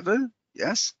sulfur level,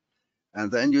 yes,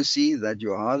 and then you see that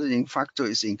your hardening factor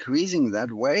is increasing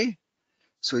that way.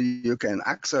 So you can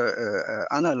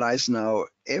analyze now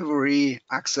every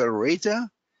accelerator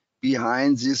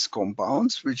behind these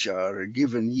compounds, which are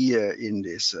given here in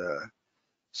this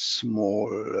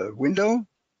small window.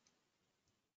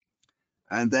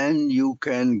 And then you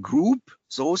can group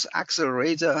those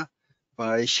accelerator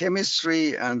by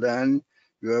chemistry, and then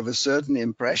you have a certain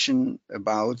impression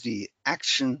about the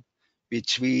action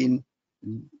between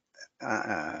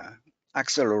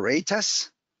accelerators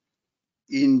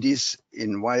in this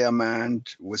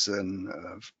environment with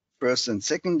a first and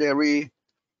secondary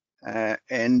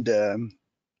and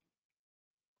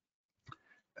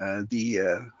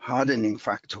the hardening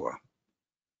factor.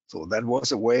 So that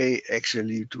was a way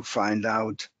actually to find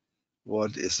out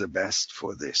what is the best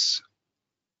for this.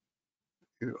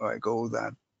 If I go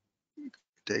that,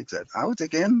 take that out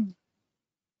again,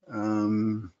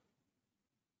 and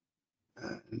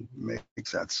make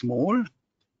that small,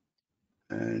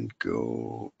 and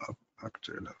go up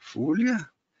aktuelle Folie.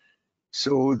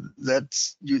 So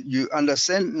that's, you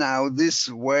understand now this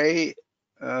way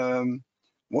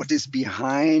what is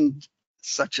behind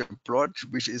such a plot,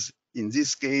 which is in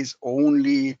this case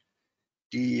only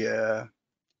the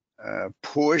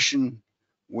portion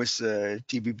with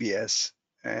TBBS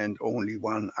and only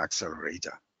one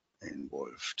accelerator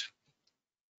involved.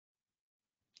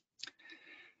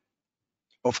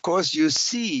 Of course, you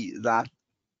see that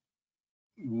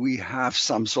we have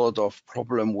some sort of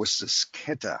problem with the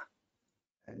scatter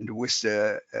and with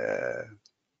the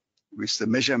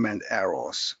measurement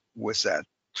errors with that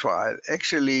trial.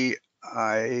 Actually,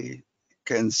 I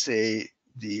can say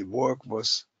the work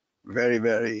was very,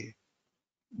 very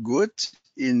good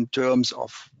in terms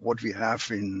of what we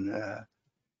have in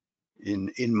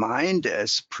mind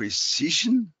as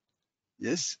precision.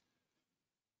 Yes,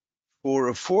 for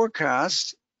a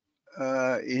forecast,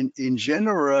 in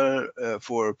general,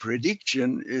 for a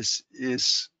prediction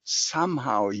is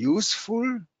somehow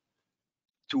useful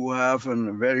to have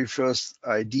a very first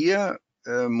idea.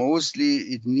 Mostly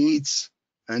it needs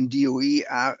an DOE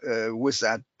with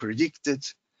that predicted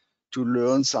to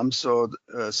learn some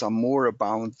more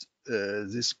about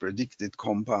this predicted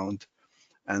compound,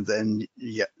 and then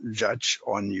judge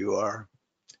on your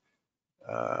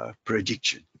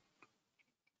prediction.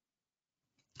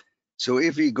 So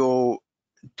if we go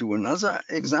to another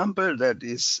example, that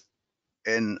is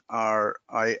an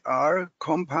RIR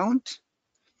compound.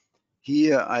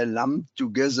 Here I lumped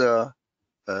together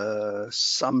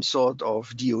some sort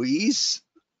of DOEs,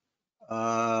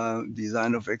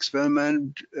 design of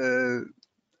experiment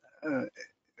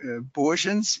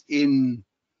portions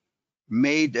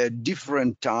made at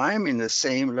different time in the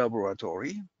same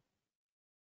laboratory.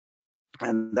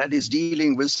 And that is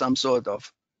dealing with some sort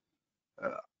of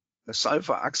a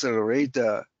sulfur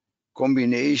accelerator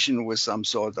combination with some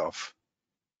sort of,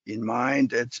 in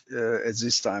mind at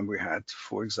this time we had,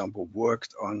 for example,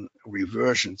 worked on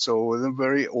reversion. So the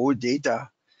very old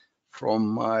data from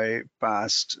my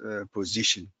past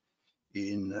position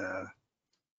in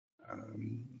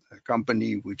a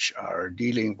company which are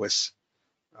dealing with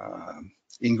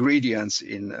ingredients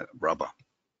in rubber.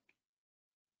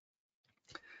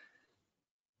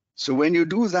 So when you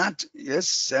do that,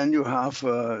 yes, then you have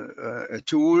a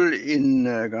tool in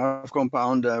Graf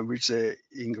compounder which is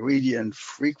ingredient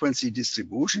frequency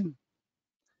distribution.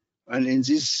 And in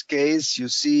this case, you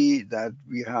see that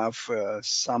we have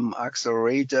some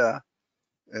accelerator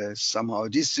somehow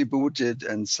distributed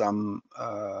and some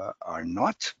are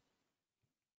not.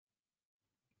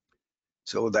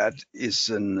 So that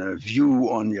is a view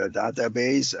on your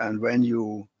database. And when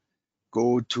you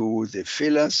go to the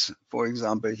fillers, for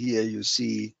example, here you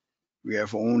see we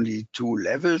have only 2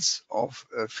 levels of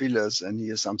fillers, and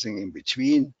here something in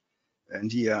between.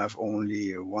 And here I have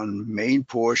only one main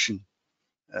portion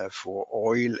for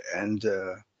oil and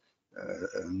a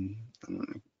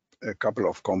couple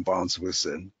of compounds with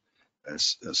a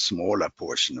smaller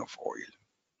portion of oil.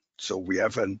 So we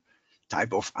have a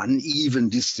type of uneven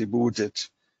distributed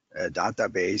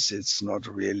database. It's not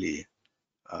really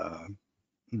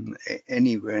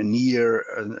anywhere near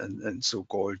a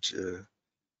so-called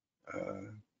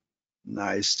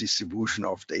nice distribution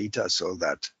of data, so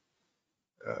that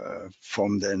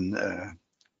from then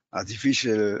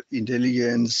artificial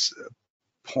intelligence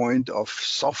point of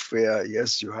software,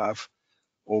 yes, you have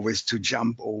always to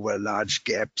jump over large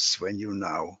gaps when you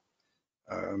now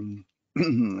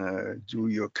do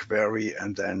your query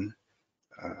and then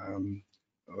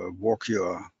walk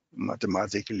your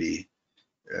mathematically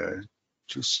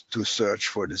to search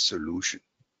for the solution.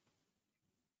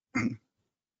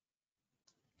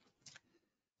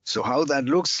 So how that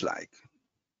looks like,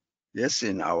 yes,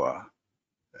 in our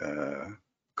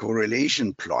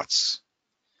correlation plots.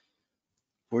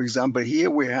 For example, here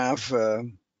we have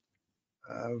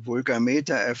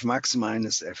Volcameter F max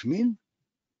minus F min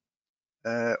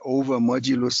over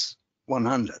modulus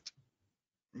 100.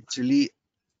 Actually,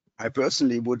 I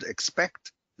personally would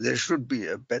expect there should be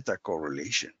a better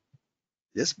correlation.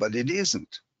 Yes, but it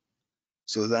isn't.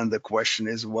 So then the question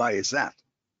is, why is that?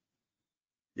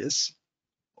 Yes,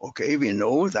 Okay, we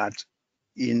know that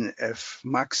in F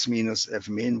max minus F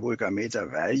min Volcammeter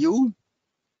value,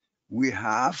 we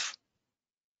have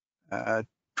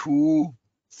two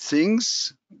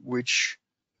things which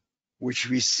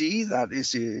we see, that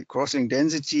is the crossing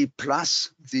density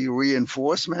plus the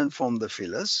reinforcement from the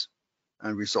fillers.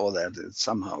 And we saw that it's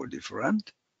somehow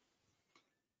different.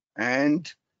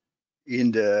 And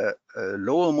in the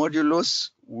lower modulus,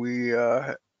 we,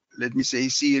 let me say,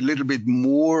 see a little bit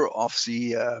more of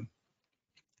the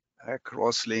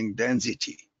crosslink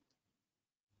density.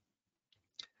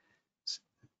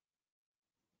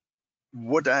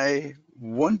 What I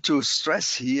want to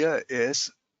stress here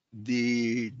is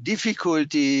the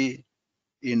difficulty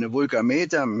in a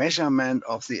Volcammeter measurement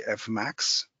of the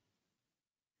Fmax,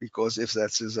 because if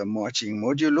that is a marching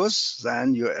modulus,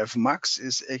 then your Fmax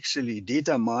is actually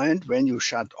determined when you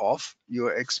shut off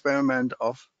your experiment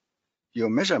of your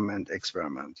measurement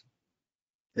experiment.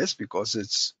 Yes, because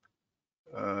it's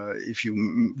if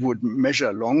you would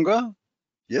measure longer,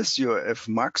 yes, your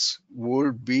Fmax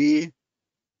will be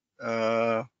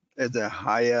at a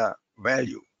higher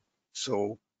value.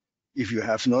 So if you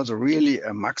have not really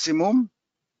a maximum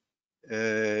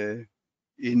in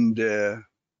the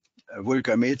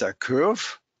Volcammeter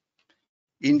curve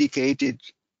indicated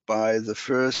by the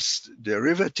first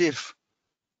derivative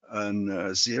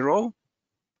and 0,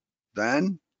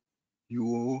 then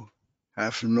you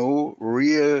have no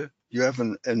real, you have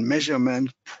a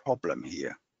measurement problem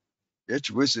here. Yet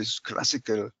with this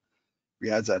classical, we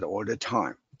had that all the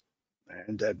time.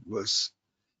 And that was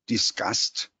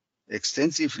discussed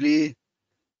extensively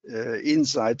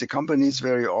inside the companies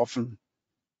very often.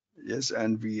 Yes,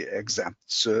 and we accept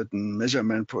certain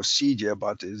measurement procedure,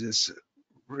 but it is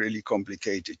really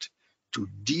complicated to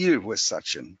deal with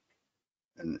such an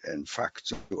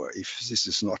factor if this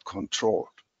is not controlled.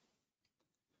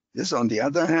 Yes, on the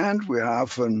other hand, we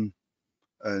have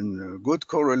a good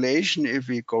correlation if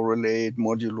we correlate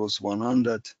modulus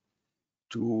 100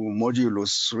 to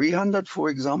modulus 300, for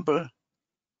example,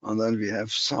 and then we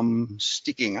have some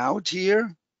sticking out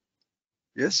here,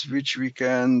 yes, which we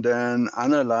can then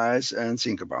analyze and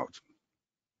think about.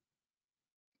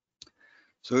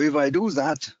 So if I do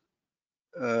that,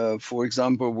 for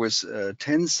example, with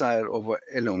tensile over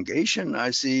elongation,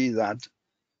 I see that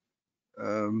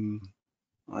I'm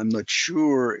not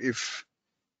sure if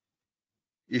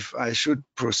I should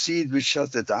proceed with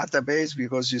just the database,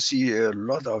 because you see a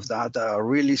lot of data are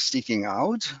really sticking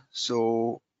out.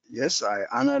 So yes, I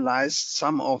analyzed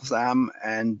some of them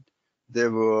and they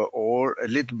were all a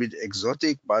little bit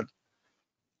exotic, but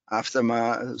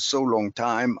after so long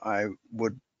time, I'm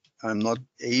not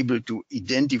able to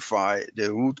identify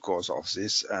the root cause of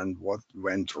this and what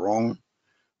went wrong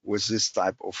with this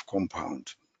type of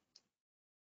compound.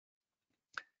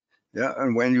 Yeah,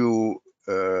 and when you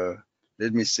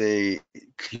let me say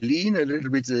clean a little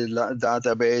bit the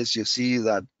database, you see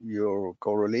that your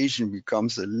correlation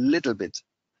becomes a little bit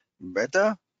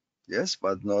better, yes,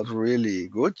 but not really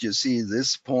good. You see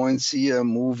these points here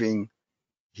moving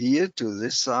here to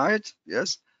this side,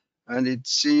 yes, and it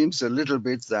seems a little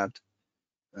bit that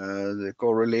the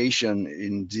correlation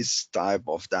in this type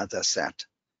of data set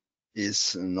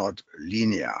is not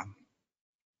linear.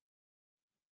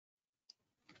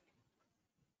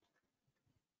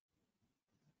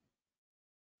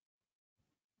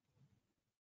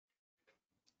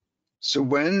 So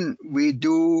when we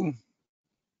do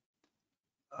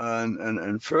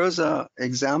a further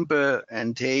example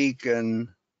and take a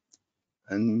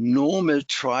normal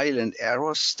trial and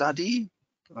error study,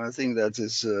 I think that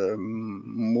is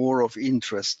more of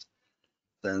interest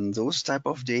than those type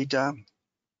of data.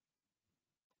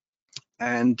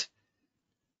 And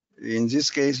in this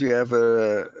case, we have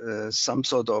some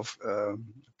sort of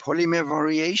polymer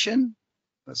variation.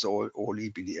 That's all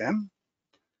EPDM.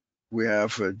 We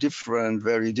have a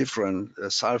very different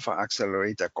sulfur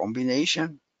accelerator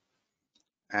combination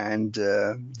and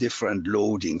different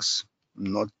loadings.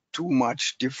 Not too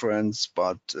much difference,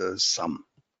 but some.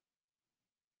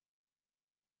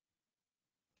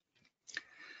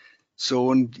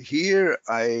 So here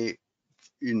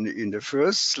in the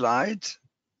first slide,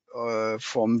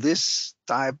 from this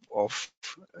type of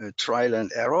trial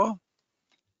and error,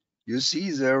 you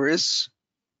see there is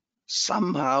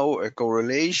somehow a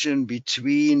correlation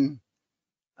between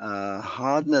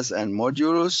hardness and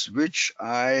modulus, which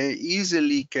I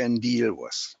easily can deal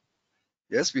with.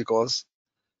 Yes, because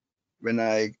when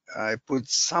I put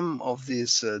some of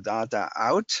this data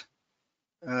out,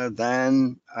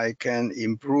 then I can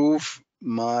improve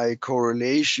my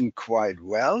correlation quite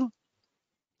well.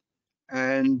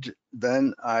 And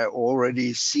then I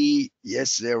already see,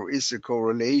 yes, there is a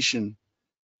correlation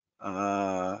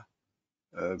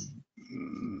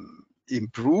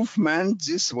improvement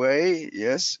this way,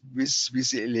 yes, with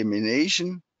the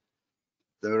elimination.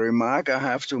 The remark I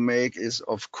have to make is,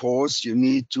 of course, you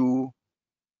need to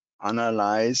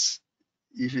analyze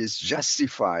if it's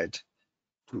justified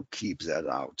to keep that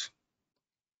out.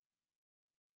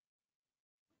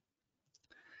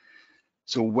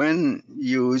 So when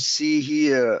you see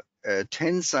here a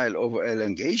tensile over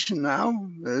elongation now,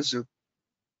 there's a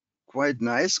quite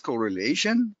nice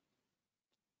correlation.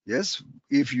 Yes,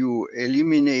 if you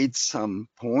eliminate some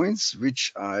points,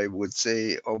 which I would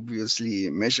say obviously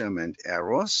measurement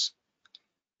errors,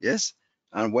 yes,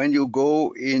 and when you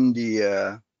go in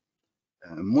the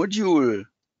module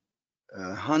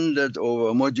 100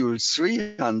 over module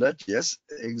 300, yes,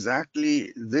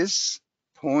 exactly this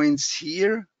points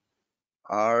here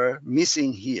are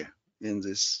missing here in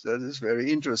this. That is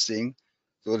very interesting.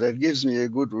 So that gives me a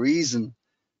good reason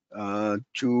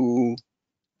to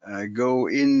go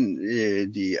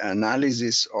in the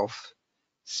analysis of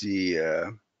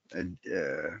the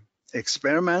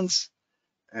experiments,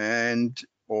 and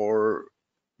or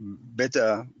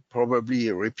better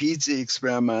probably repeat the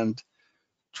experiment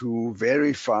to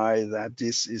verify that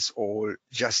this is all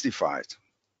justified.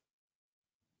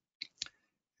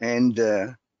 And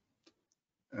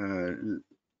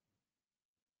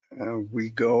we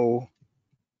go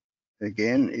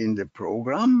again in the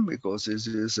program, because this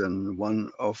is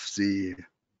one of the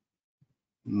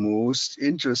most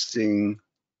interesting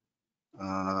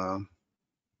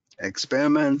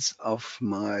experiments of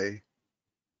my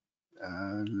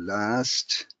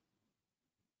last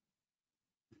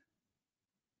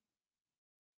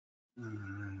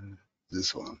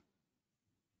this one.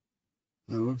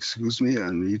 No, excuse me,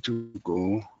 I need to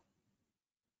go.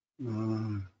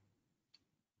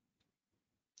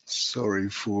 Sorry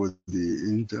for the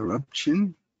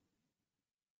interruption.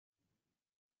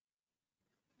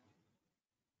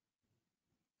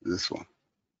 This one.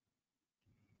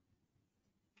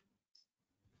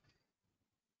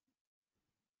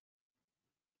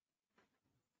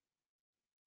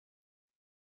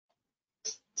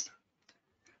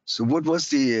 So what was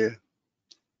the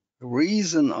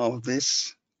reason of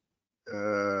this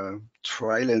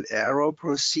trial and error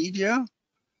procedure?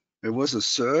 There was a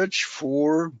search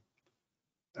for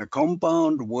a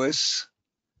compound with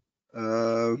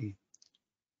a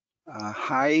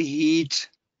high heat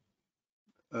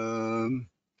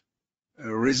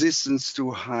resistance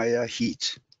to higher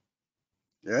heat.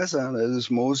 Yes, and it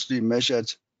is mostly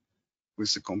measured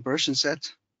with the compression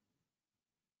set.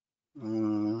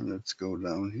 Let's go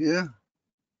down here.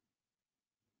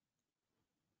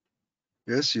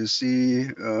 Yes, you see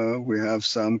we have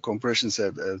some compression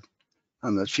set at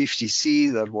 150 C.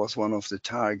 That was one of the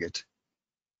target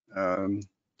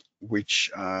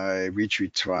which we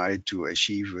tried to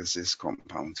achieve with this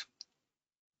compound.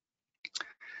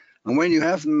 And when you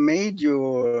have made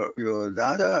your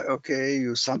data, okay,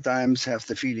 you sometimes have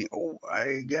the feeling, oh,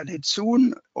 I get it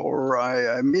soon, or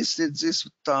I missed it this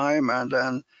time, and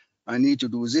then I need to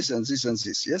do this and this and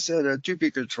this. Yes, a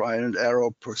typical trial and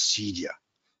error procedure.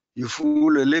 You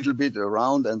fool a little bit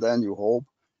around, and then you hope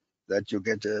that you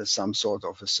get some sort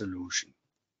of a solution.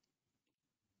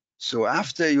 So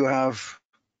after you have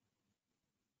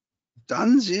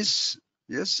done this,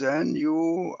 yes, then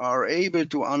you are able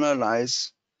to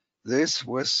analyze this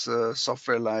with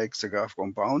software like the Graf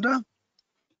compounder,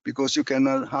 because you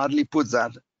cannot hardly put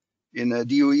that in a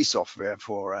DOE software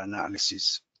for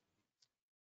analysis.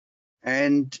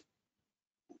 And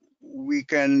we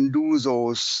can do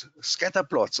those scatter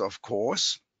plots, of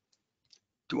course,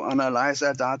 to analyze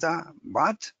that data.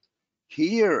 But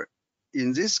here,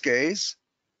 in this case,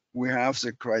 we have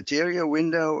the criteria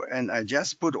window, and I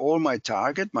just put all my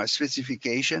target, my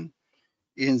specification,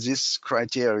 in this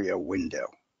criteria window.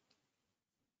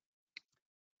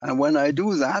 And when I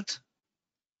do that,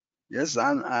 yes,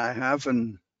 then I have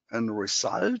an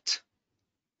result.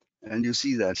 And you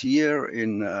see that here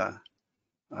in,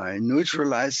 I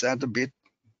neutralize that a bit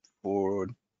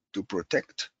to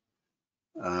protect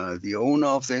the owner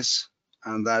of this.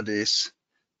 And that is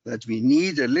that we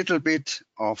need a little bit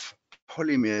of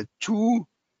polymer 2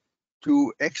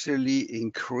 to actually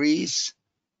increase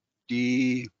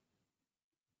the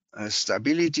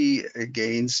stability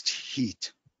against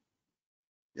heat.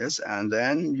 Yes, and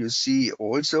then you see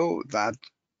also that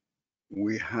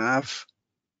we have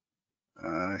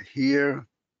here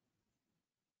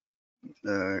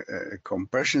a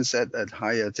compression set at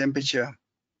higher temperature.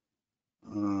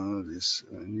 This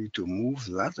I need to move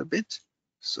that a bit.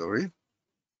 Sorry.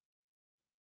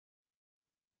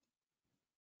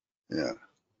 Yeah,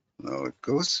 now it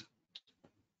goes.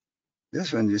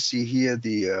 Yes, when you see here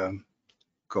the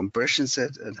compression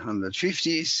set at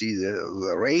 150, see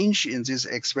the range in this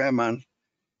experiment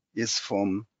is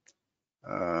from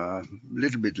a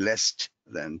little bit less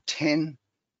than 10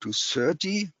 to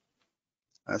 30.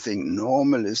 I think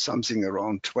normal is something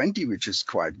around 20, which is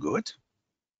quite good.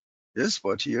 Yes,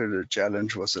 but here the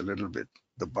challenge was a little bit,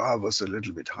 the bar was a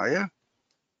little bit higher.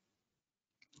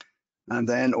 And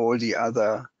then all the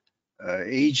other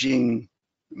aging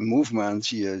movements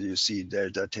here, you see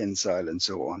delta tensile and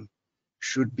so on,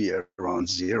 should be around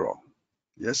 0.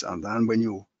 Yes, and then when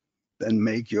you then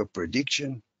make your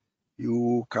prediction,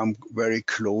 you come very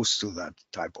close to that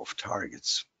type of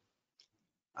targets.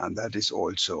 And that is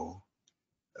also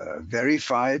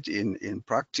verified in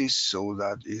practice. So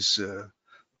that is,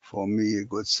 for me, a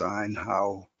good sign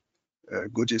how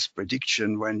good is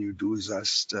prediction when you do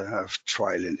just have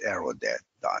trial and error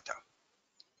data.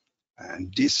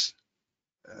 And this,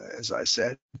 as I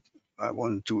said, I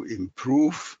want to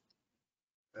improve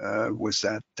with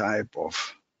that type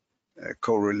of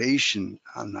correlation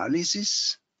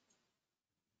analysis,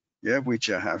 yeah, which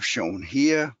I have shown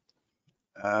here,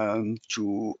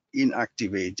 to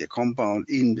inactivate the compound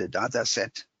in the data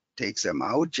set, take them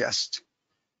out just,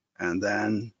 and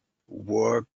then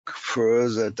work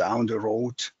further down the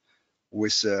road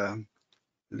with,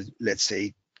 let's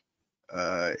say,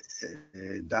 a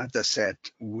data set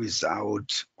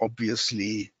without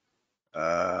obviously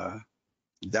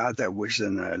data with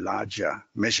a larger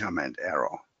measurement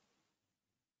error.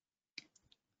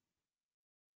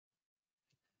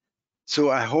 So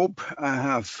I hope I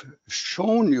have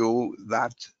shown you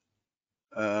that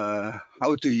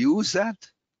how to use that,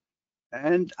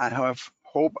 and I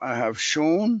hope I have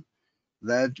shown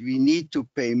that we need to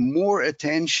pay more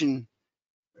attention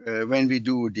when we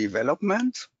do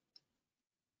development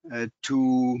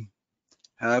to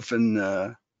have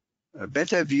a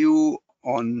better view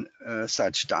on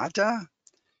such data.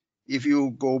 If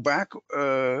you go back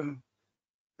in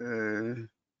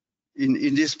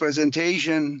this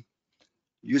presentation,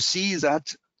 you see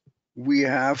that we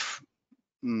have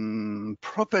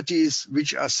properties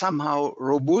which are somehow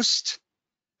robust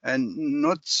and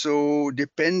not so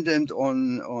dependent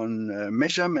on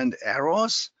measurement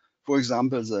errors. For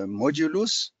example, the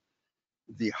modulus,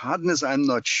 the hardness, I'm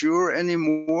not sure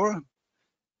anymore,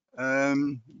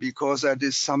 because that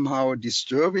is somehow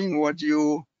disturbing what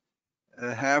you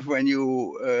have when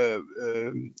you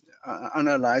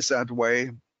analyze that way.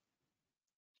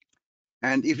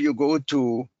 And if you go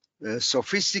to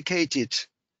sophisticated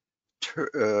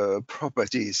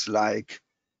properties like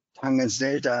tangent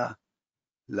delta,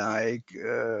 like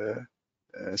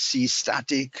C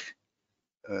static,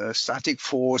 static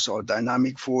force or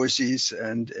dynamic forces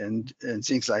and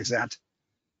things like that.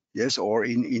 Yes, or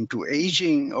into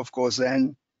aging, of course,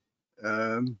 then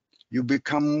you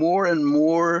become more and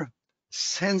more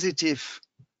sensitive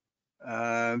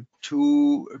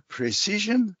to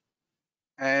precision.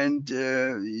 And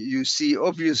you see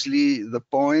obviously the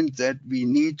point that we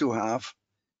need to have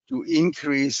to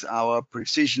increase our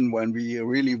precision when we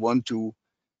really want to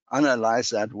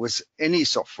analyze that with any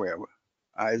software,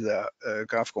 either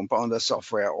Graf compounder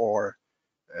software or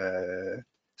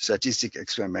statistic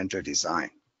experimental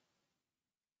design.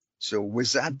 So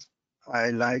with that,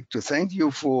 I'd like to thank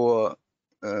you for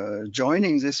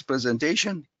joining this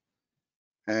presentation,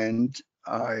 and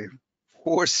I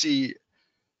foresee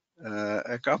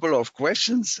a couple of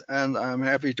questions, and I'm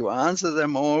happy to answer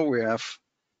them all. We have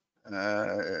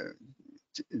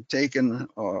taken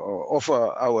or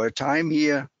offer our time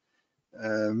here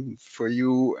for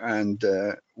you, and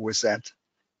with that,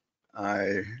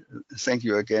 I thank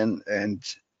you again, and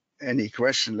any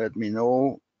question, let me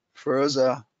know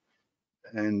further,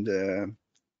 and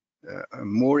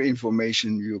more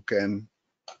information you can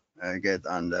get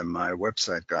under my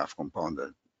website,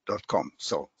 grafcompounder.com.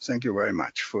 So thank you very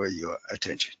much for your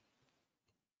attention.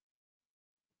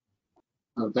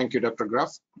 Thank you, Dr.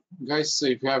 Graf. Guys,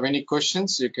 if you have any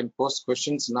questions, you can post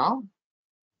questions now.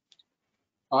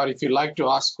 Or if you like to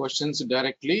ask questions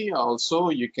directly, also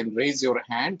you can raise your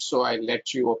hand, so I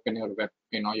let you open your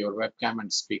your webcam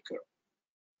and speaker.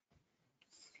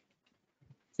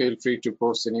 Feel free to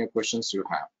post any questions you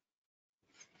have.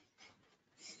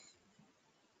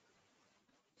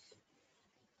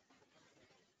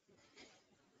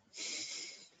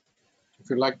 If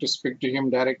you like to speak to him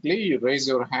directly, you raise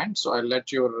your hand, so I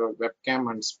let your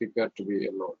webcam and speaker to be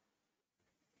allowed.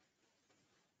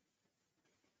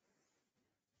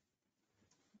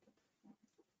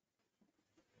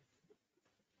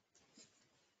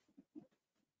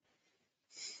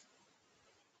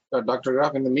 Dr.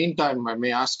 Graf, in the meantime, I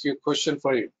may ask you a question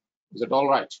for you. Is it all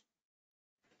right?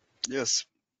 Yes.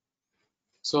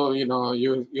 So,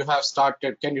 you have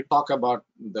started. Can you talk about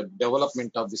the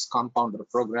development of this compounder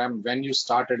program? When you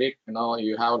started it,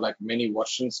 you have like many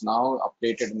versions now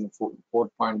updated in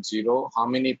 4.0. How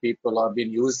many people have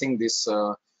been using this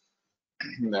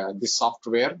this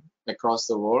software across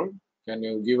the world? Can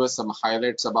you give us some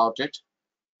highlights about it?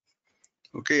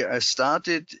 Okay, I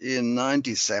started in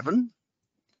 97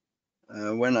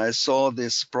 when I saw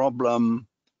this problem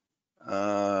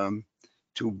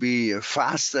to be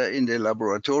faster in the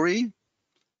laboratory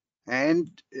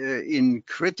and in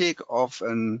critic of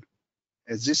an,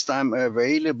 at this time,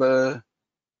 available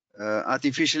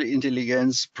artificial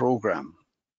intelligence program.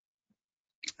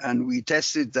 And we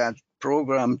tested that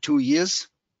program 2 years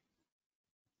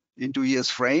in 2 years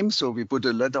frame. So we put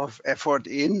a lot of effort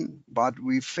in, but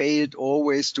we failed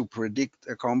always to predict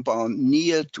a compound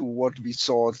near to what we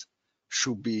thought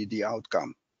should be the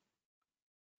outcome.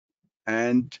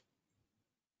 And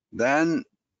then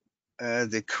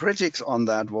the critics on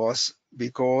that was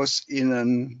because in a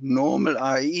normal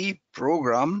IE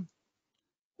program,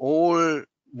 all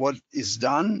what is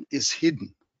done is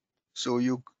hidden. So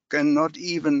you cannot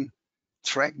even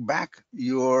track back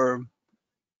your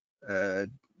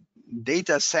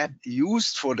data set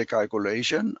used for the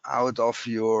calculation out of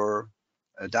your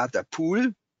data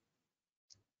pool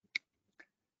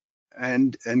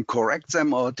and correct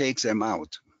them or take them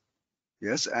out.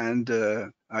 Yes, and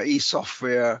IE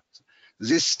software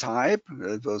this type,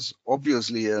 it was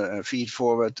obviously a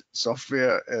feed-forward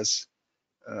software as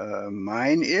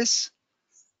mine is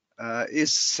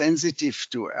sensitive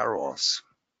to errors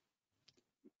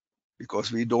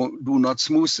because we do not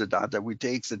smooth the data. We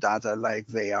take the data like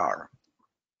they are.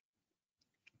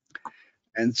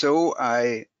 And so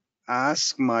I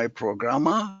ask my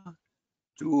programmer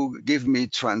to give me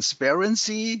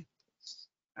transparency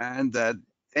and that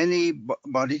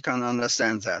anybody can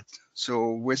understand that.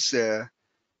 So with the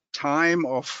time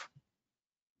of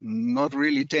not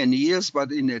really 10 years,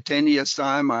 but in a 10 years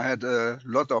time, I had a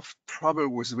lot of trouble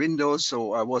with Windows,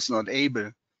 so I was not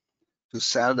able to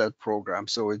sell that program.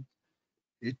 So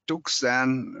it took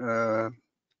then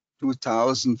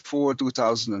 2004,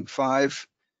 2005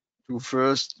 to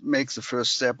first make the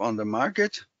first step on the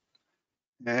market.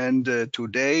 And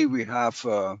today we have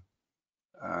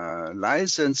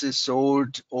licenses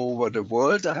sold over the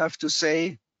world, I have to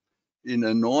say, in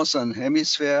the northern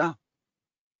hemisphere.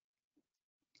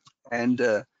 And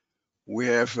we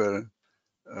have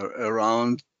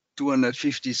around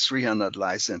 250, 300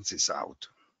 licenses out.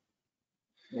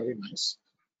 Very nice.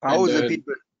 How And the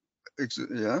people,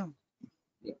 yeah.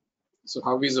 so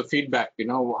how is the feedback?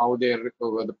 How the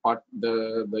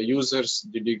users,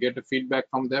 did you get a feedback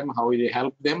from them? How they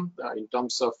help them in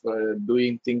terms of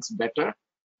doing things better?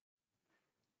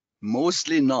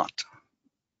 Mostly not.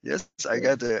 Yes, I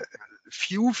get a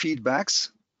few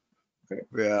feedbacks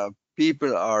where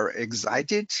people are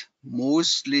excited,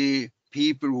 mostly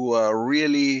people who are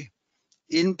really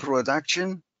in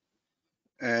production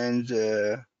and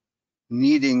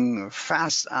needing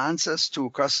fast answers to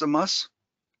customers.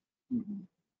 Mhm.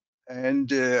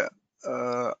 And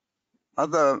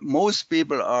most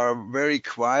people are very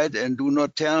quiet and do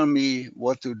not tell me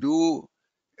what to do.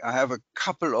 I have a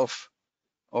couple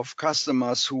of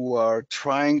customers who are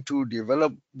trying to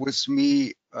develop with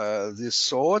me these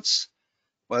thoughts,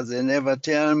 but they never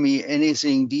tell me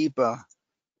anything deeper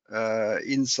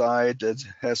inside that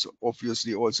has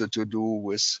obviously also to do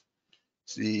with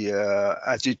the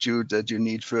attitude that you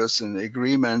need first an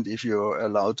agreement if you're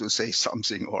allowed to say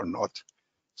something or not.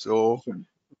 So Sure.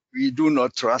 we do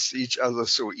not trust each other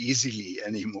so easily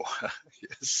anymore.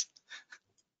 Yes.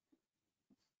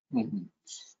 Mhm.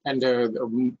 And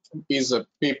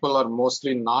people are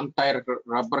mostly non-tire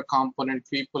rubber component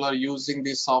people are using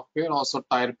this software, also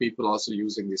tire people also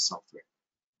using this software.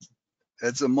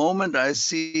 At the moment, I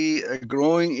see a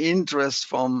growing interest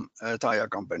from tire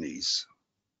companies.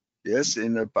 Yes,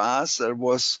 in the past, there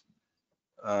was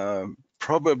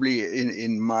probably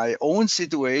in my own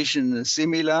situation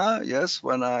similar. Yes,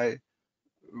 when I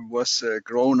was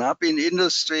grown up in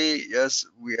industry, yes,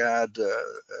 we had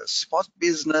a spot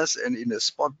business, and in the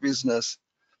spot business,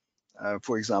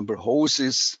 for example,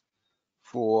 hoses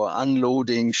for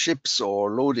unloading ships or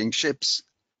loading ships,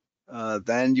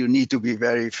 then you need to be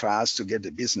very fast to get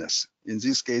the business. In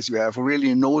this case, you have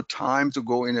really no time to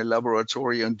go in a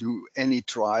laboratory and do any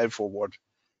trial for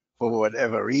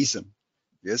whatever reason.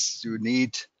 Yes, you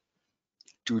need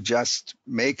to just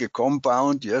make a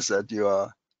compound, yes, that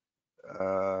your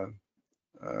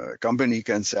company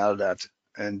can sell that.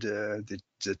 And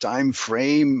the time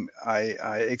frame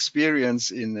I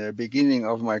experienced in the beginning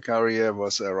of my career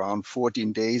was around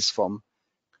 14 days from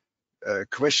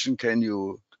question, can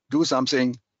you do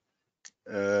something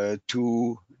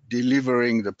to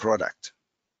delivering the product?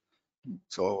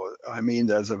 So, I mean,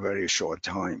 that's a very short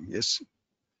time, yes.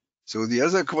 So the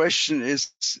other question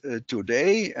is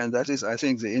today, and that is, I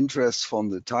think, the interest from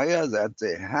the tire, that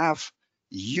they have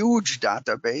huge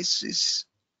databases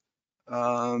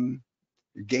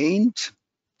gained,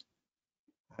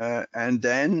 and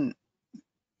then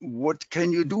what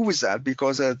can you do with that?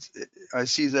 Because I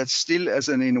see that still as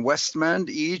an investment,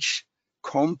 each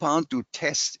compound to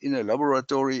test in a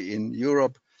laboratory in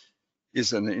Europe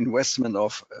is an investment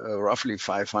of roughly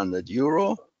 500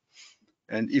 euro.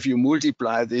 And if you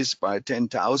multiply this by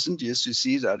 10,000, yes, you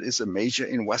see that is a major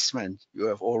investment you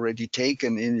have already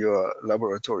taken in your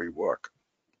laboratory work.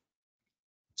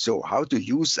 So how to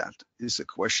use that is a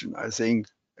question I think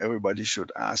everybody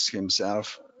should ask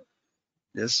himself.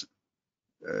 Yes,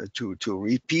 to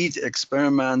repeat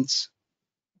experiments,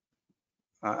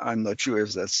 I'm not sure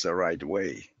if that's the right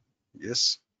way.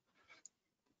 Yes.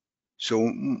 So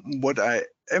what I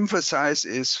emphasize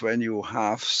is when you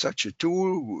have such a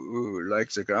tool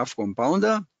like the Graf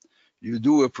compounder, you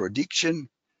do a prediction,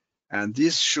 and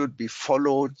this should be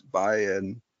followed by a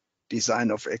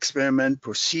design of experiment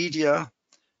procedure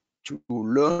to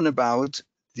learn about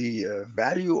the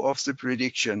value of the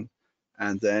prediction,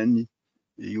 and then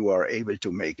you are able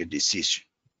to make a decision.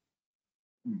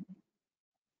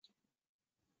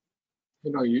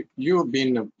 You've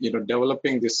been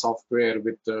developing this software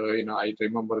with I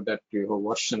remember that you have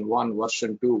version 1,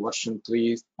 version 2, version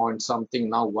 3 point something,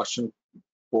 now version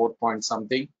 4 point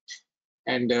something.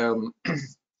 And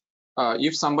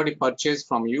if somebody purchased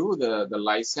from you the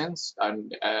license,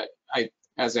 and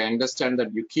as I understand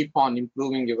that you keep on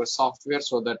improving your software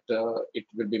so that it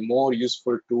will be more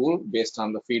useful tool based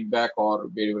on the feedback or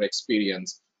your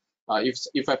experience.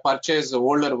 If I purchase the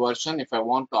older version, if I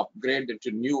want to upgrade it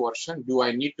to new version, do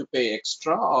I need to pay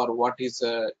extra, or what is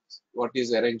the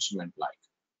arrangement like?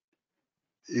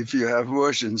 If you have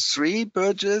version 3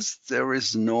 purchased, there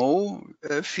is no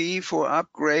fee for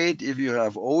upgrade. If you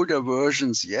have older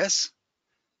versions, yes.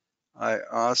 I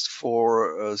asked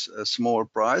for a small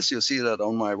price. You see that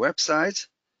on my website.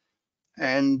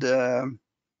 And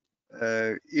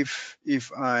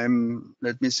if I'm,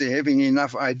 let me say, having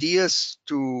enough ideas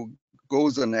to go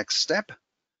the next step,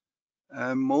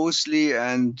 mostly,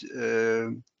 and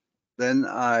then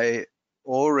I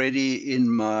already in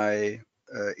my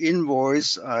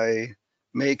invoice, I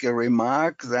make a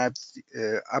remark that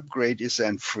upgrade is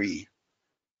then free.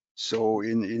 So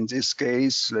in this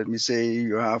case, let me say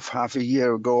you have half a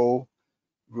year ago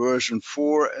version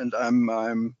 4, and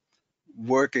I'm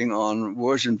working on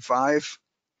version 5,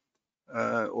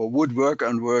 or would work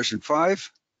on version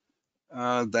 5,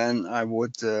 then I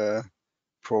would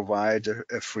provide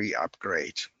a free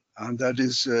upgrade. And that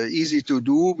is easy to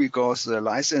do because the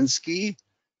license key,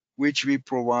 which we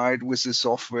provide with the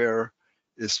software,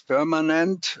 is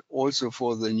permanent also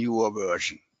for the newer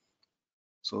version,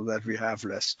 so that we have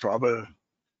less trouble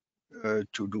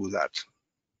to do that.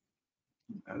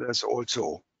 And that's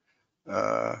also,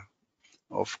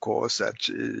 of course, that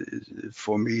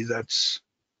for me, that's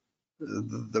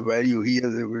the value here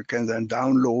that we can then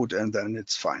download, and then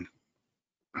it's fine.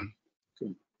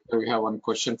 Okay. So we have one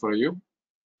question for you.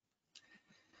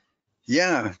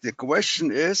 Yeah, the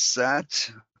question is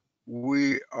that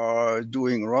we are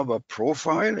doing rubber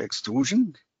profile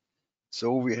extrusion.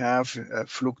 So we have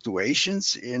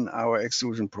fluctuations in our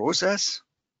extrusion process,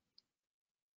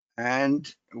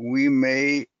 and we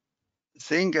may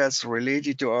think that's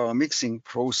related to our mixing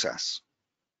process.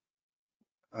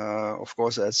 Of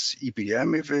course, that's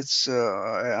EPM if it's,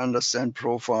 I understand,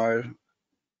 profile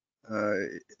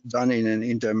done in an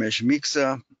intermesh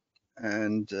mixer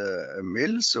and a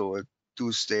mill, so a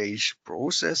two-stage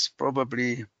process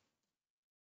probably.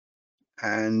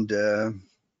 And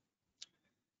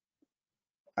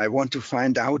I want to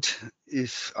find out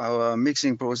if our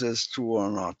mixing process is true or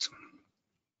not.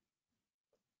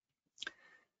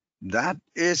 That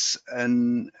is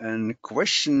a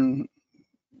question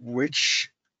which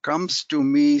comes to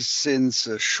me since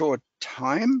a short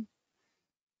time,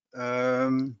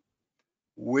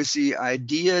 with the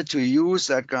idea to use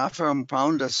that Graf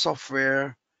compounder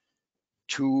software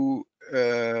to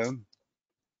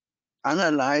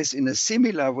analyze in a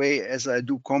similar way as I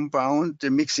do compound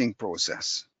the mixing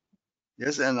process.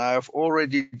 Yes, and I've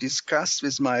already discussed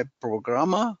with my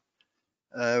programmer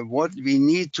what we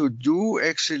need to do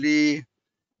actually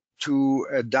to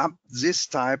adapt this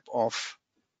type of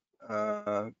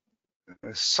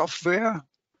software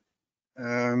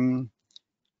to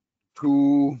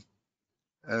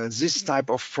this type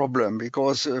of problem,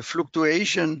 because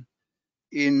fluctuation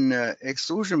in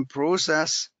extrusion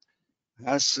process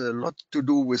has a lot to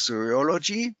do with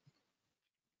rheology,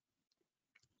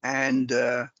 and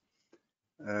there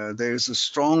is a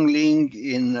strong link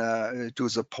in to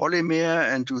the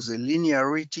polymer and to the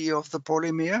linearity of the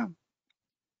polymer.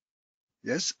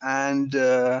 Yes, and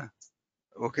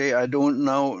okay, I don't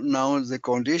know now the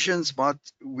conditions, but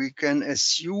we can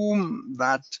assume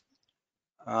that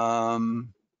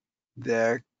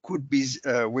there could be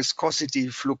viscosity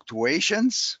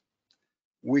fluctuations,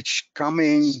 which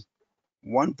coming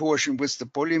one portion with the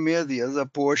polymer, the other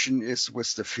portion is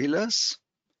with the fillers,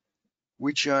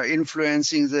 which are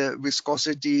influencing the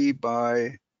viscosity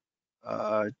by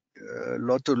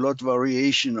lot-to-lot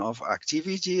variation of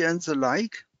activity and the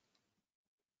like.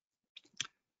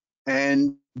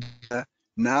 And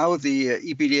now the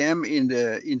EPDM in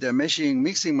the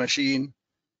mixing machine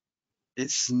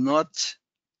is not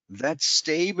that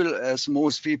stable as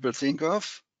most people think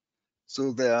of.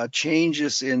 So there are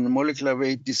changes in molecular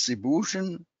weight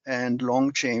distribution and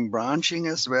long chain branching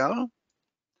as well.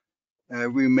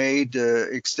 We made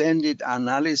extended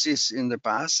analysis in the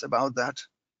past about that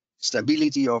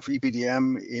stability of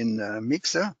EPDM in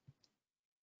mixer.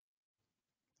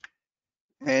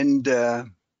 And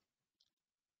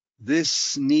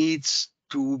this needs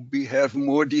to have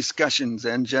more discussion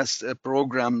than just a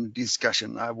program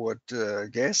discussion, I would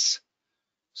guess.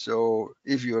 So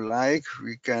if you like,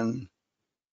 we can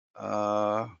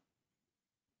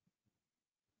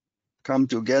come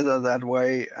together that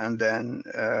way and then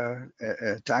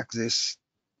attack this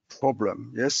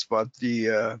problem. Yes, but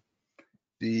the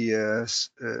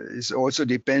is also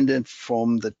dependent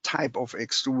from the type of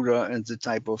extruder and the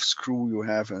type of screw you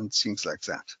have and things like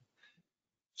that.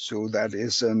 So that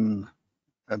is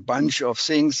a bunch of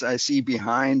things I see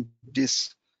behind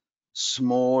this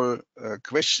small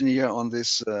question here on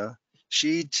this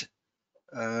sheet,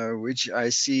 which I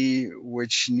see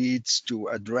which needs to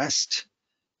addressed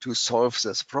to solve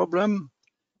this problem.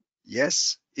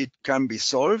 Yes, it can be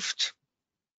solved.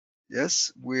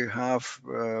 Yes, we have,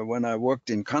 when I worked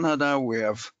in Canada, we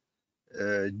have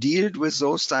dealt with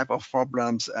those type of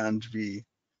problems, and we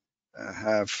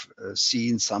have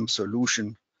seen some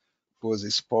solution for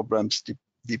these problems,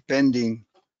 depending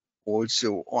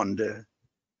also on the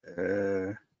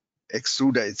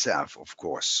extruder itself, of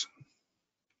course.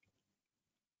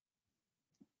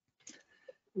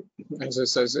 As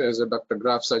Dr.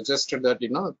 Graf suggested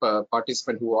that,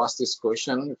 participant who asked this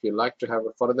question, if you like to have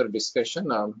a further discussion,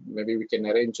 maybe we can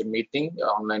arrange a meeting,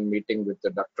 online meeting with the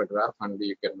Dr. Graf, and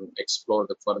we can explore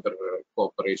the further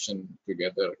cooperation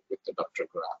together with the Dr.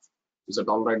 Graf. Is it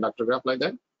all right, Dr. Graf, like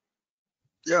that?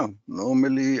 Yeah,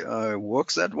 normally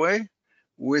works that way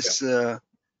with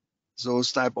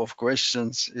those type of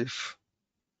questions. If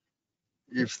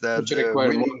that which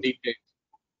require more detail.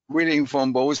 Willing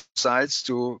from both sides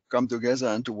to come together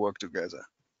and to work together.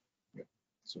 Yeah.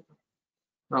 Super.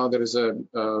 Now there is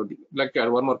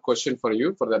one more question for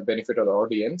you for the benefit of the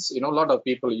audience. A lot of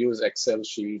people use Excel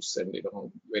sheets and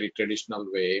very traditional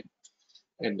way,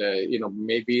 and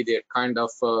maybe they're kind of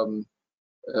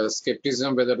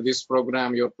skepticism whether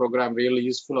your program really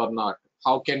useful or not.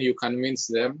 How can you convince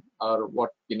them, or what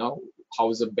how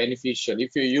is it beneficial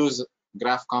if you use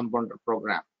Graf compounder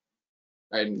program,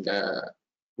 and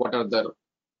what are the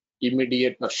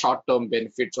immediate or short-term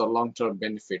benefits or long-term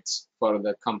benefits for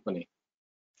the company?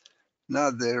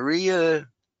 Now, the real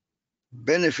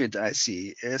benefit I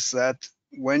see is that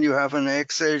when you have an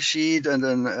Excel sheet and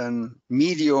a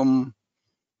medium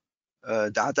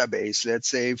database, let's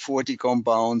say 40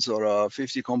 compounds or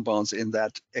 50 compounds in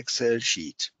that Excel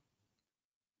sheet.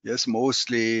 Yes,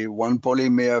 mostly one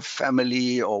polymer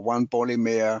family or one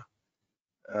polymer,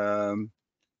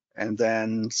 and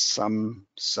then some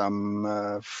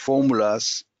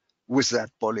formulas with that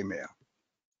polymer.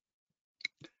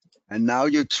 And now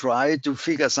you try to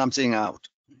figure something out.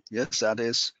 Yes, that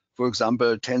is, for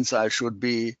example, tensile should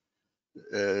be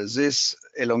this,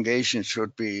 elongation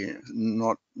should be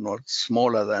not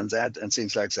smaller than that, and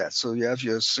things like that. So you have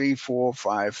your 3, 4,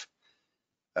 5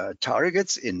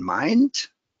 targets in mind.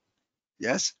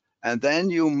 Yes, and then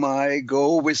you might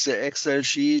go with the Excel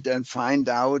sheet and find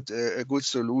out a good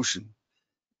solution.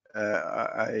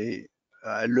 I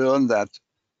learned that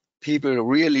people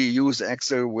really use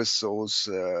Excel with those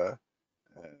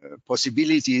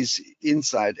possibilities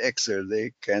inside Excel.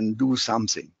 They can do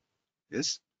something.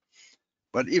 Yes,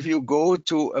 but if you go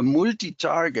to a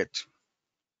multi-target,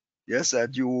 yes,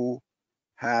 that you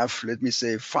have, let me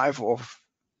say, 5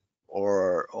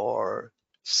 or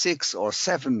 6 or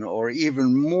 7 or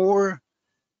even more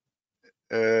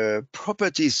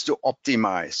properties to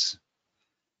optimize,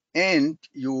 and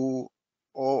you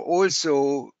or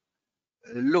also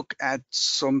look at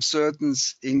some certain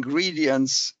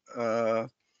ingredients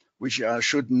which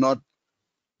should not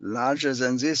larger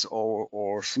than this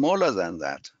or smaller than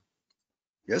that.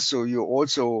 Yes, so you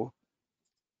also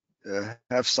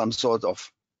have some sort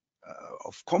of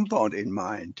compound in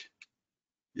mind.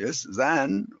 Yes,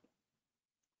 then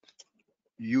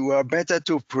you are better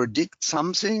to predict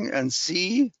something and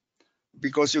see,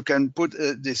 because you can put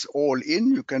this all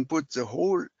in, you can put the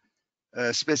whole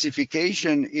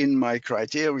specification in my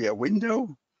criteria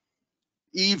window.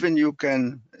 Even you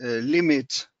can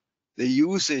limit the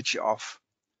usage of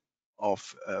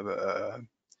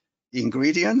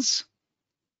ingredients,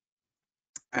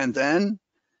 and then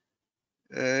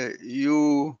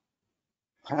you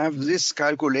have this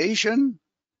calculation,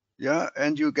 yeah,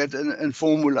 and you get a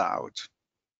formula out.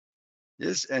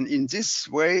 Yes, and in this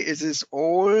way, it is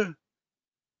all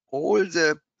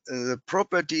the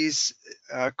properties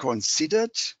are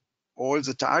considered, all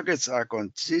the targets are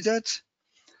considered,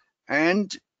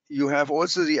 and you have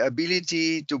also the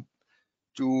ability to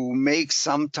make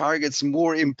some targets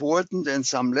more important and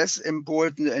some less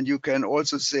important. And you can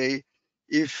also say,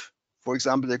 if, for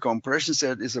example, the compression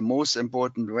set is the most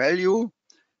important value,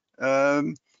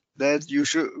 that you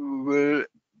will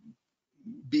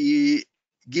be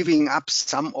giving up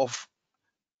some of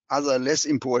other less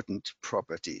important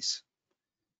properties.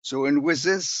 So, and with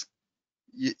this,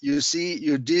 you see,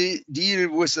 you deal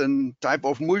with a type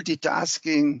of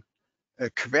multitasking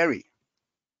query.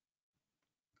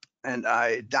 And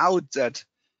I doubt that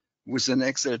with an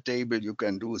Excel table you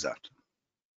can do that.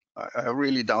 I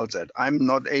really doubt that. I'm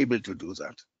not able to do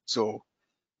that. So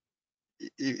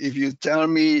if you tell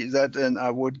me that, then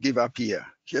I would give up here.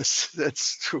 Yes,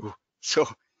 that's true. So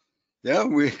yeah,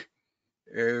 we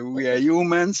are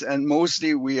humans, and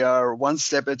mostly we are one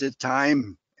step at a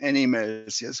time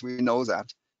animals. Yes, we know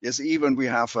that. Yes, even we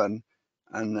have a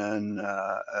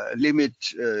limit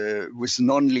with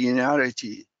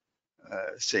non-linearity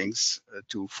things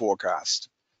to forecast.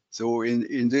 So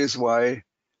in this way,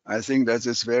 I think that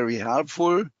is very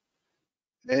helpful.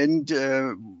 And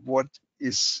what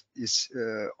is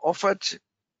offered,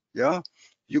 yeah,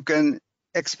 you can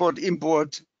export,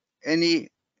 import any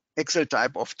Excel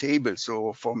type of table.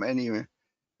 So from any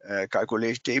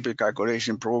table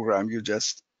calculation program, you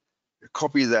just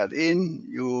copy that in.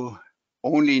 You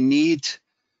only need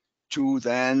to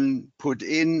then put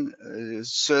in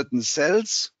certain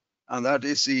cells, and that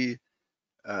is the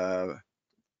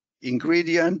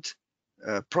ingredient,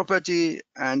 property,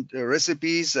 and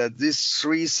recipes, that these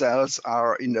three cells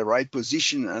are in the right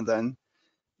position, and then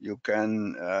you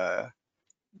can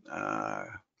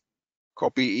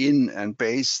copy in and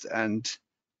paste and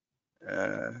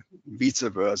vice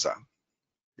versa.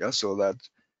 Yeah, so that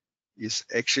is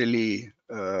actually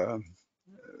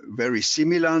very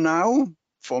similar now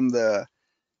from the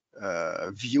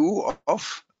view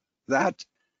of that.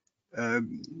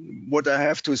 What I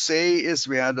have to say is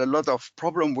we had a lot of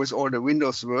problem with all the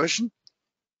Windows version,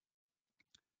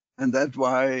 and that's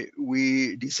why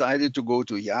we decided to go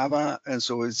to Java. And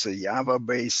so it's a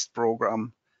Java-based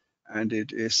program, and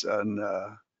it is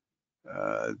the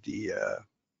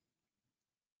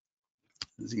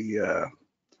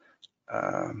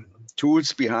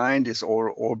tools behind is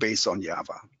all based on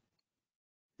Java.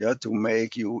 Yeah, to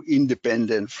make you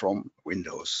independent from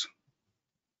Windows.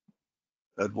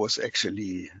 That was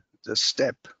actually the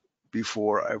step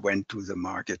before I went to the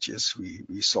market. Yes,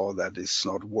 we saw that it's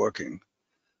not working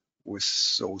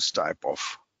with those type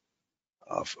of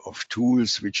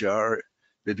tools which are,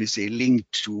 let me say,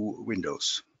 linked to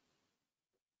Windows.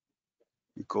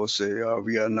 Because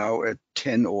we are now at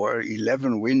 10 or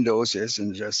 11 Windows, yes,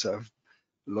 and just have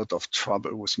a lot of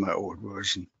trouble with my old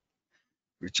version,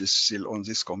 which is still on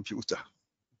this computer.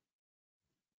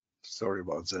 Sorry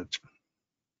about that.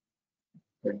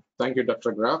 Okay. Thank you,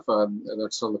 Dr. Graf.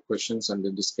 That's all the questions and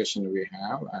the discussion we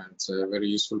have. And it's a very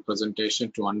useful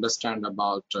presentation to understand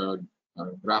about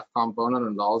graph component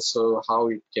and also how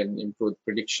it can improve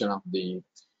prediction of the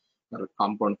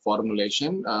compound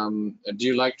formulation. Do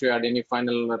you like to add any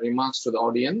final remarks to the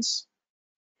audience?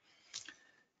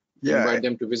 Yeah. Invite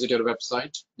them to visit your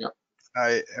website. Yeah.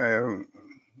 I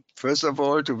first of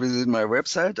all, to visit my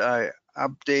website, I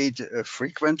update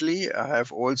frequently. I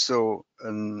have also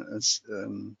a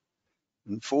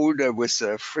folder with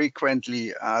a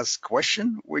frequently asked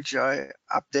question, which I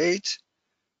update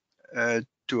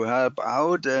to help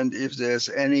out. And if there's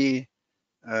any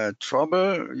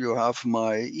trouble, you have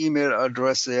my email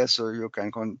address there, so you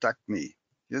can contact me.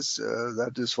 Yes,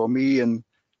 that is for me and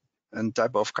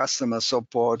type of customer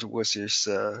support, which is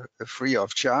free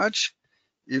of charge.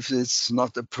 if it's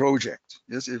not a project.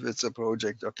 Yes, if it's a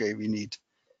project, okay, we need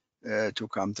to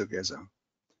come together.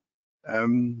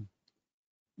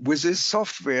 With this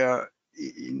software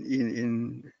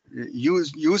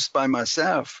used by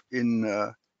myself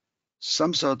in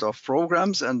some sort of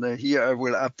programs, and here I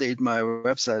will update my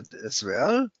website as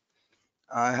well.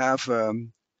 I have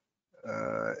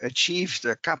achieved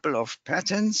a couple of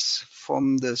patents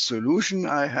from the solution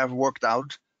I have worked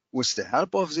out with the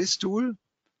help of this tool.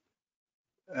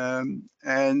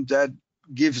 And that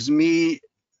gives me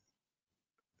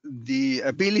the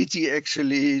ability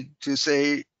actually to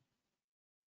say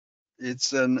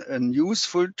it's an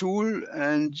useful tool,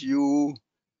 and you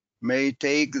may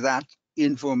take that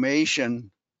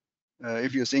information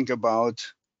if you think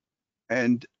about,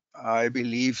 and I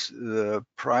believe the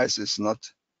price is not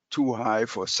too high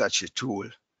for such a tool.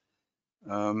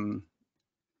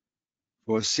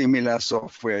 For similar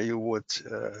software, you would,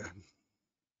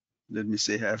 let me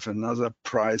say, have another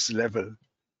price level.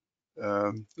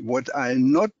 What I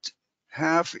not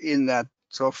have in that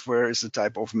software is a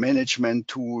type of management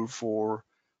tool for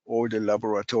all the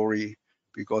laboratory,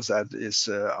 because that is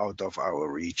out of our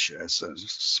reach as a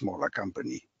smaller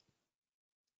company.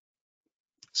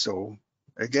 So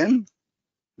again,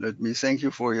 let me thank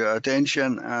you for your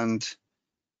attention, and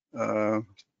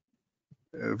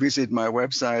visit my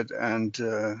website and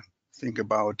think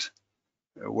about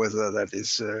whether that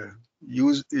is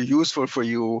useful for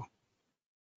you,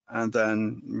 and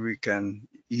then we can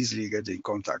easily get in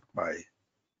contact by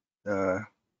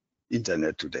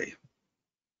internet today.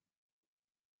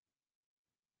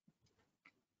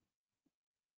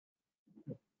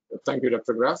 Thank you,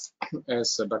 Dr. Graf.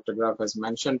 As Dr. Graf has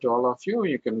mentioned to all of you,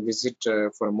 you can visit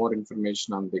for more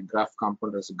information on the Graf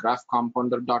compounders,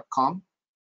 grafcompounder.com.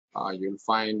 You'll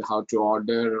find how to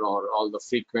order or all the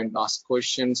frequent asked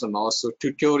questions, and also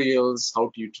tutorials, how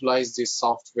to utilize this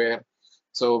software.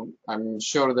 So I'm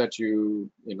sure that you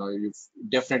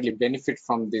definitely benefit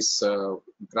from this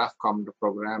Graf Compounder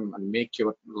program and make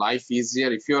your life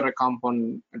easier. If you're a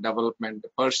compound development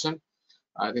person,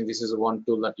 I think this is one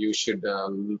tool that you should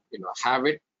have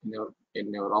it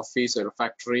in your office or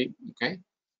factory. Okay,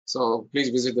 so please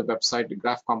visit the website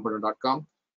grafcompounder.com.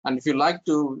 And if you like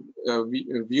to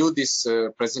view this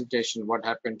presentation, what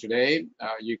happened today,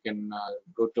 you can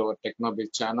go to our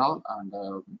TechnoBiz channel,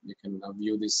 and you can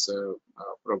view this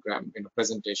program in a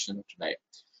presentation today.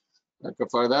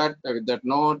 For that, with that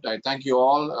note, I thank you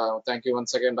all. Thank you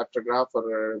once again, Dr. Graf,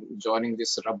 for joining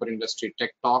this Rubber Industry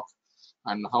Tech Talk.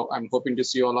 And I'm hoping to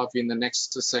see all of you in the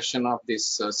next session of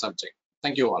this subject.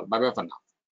 Thank you all. Bye-bye for now.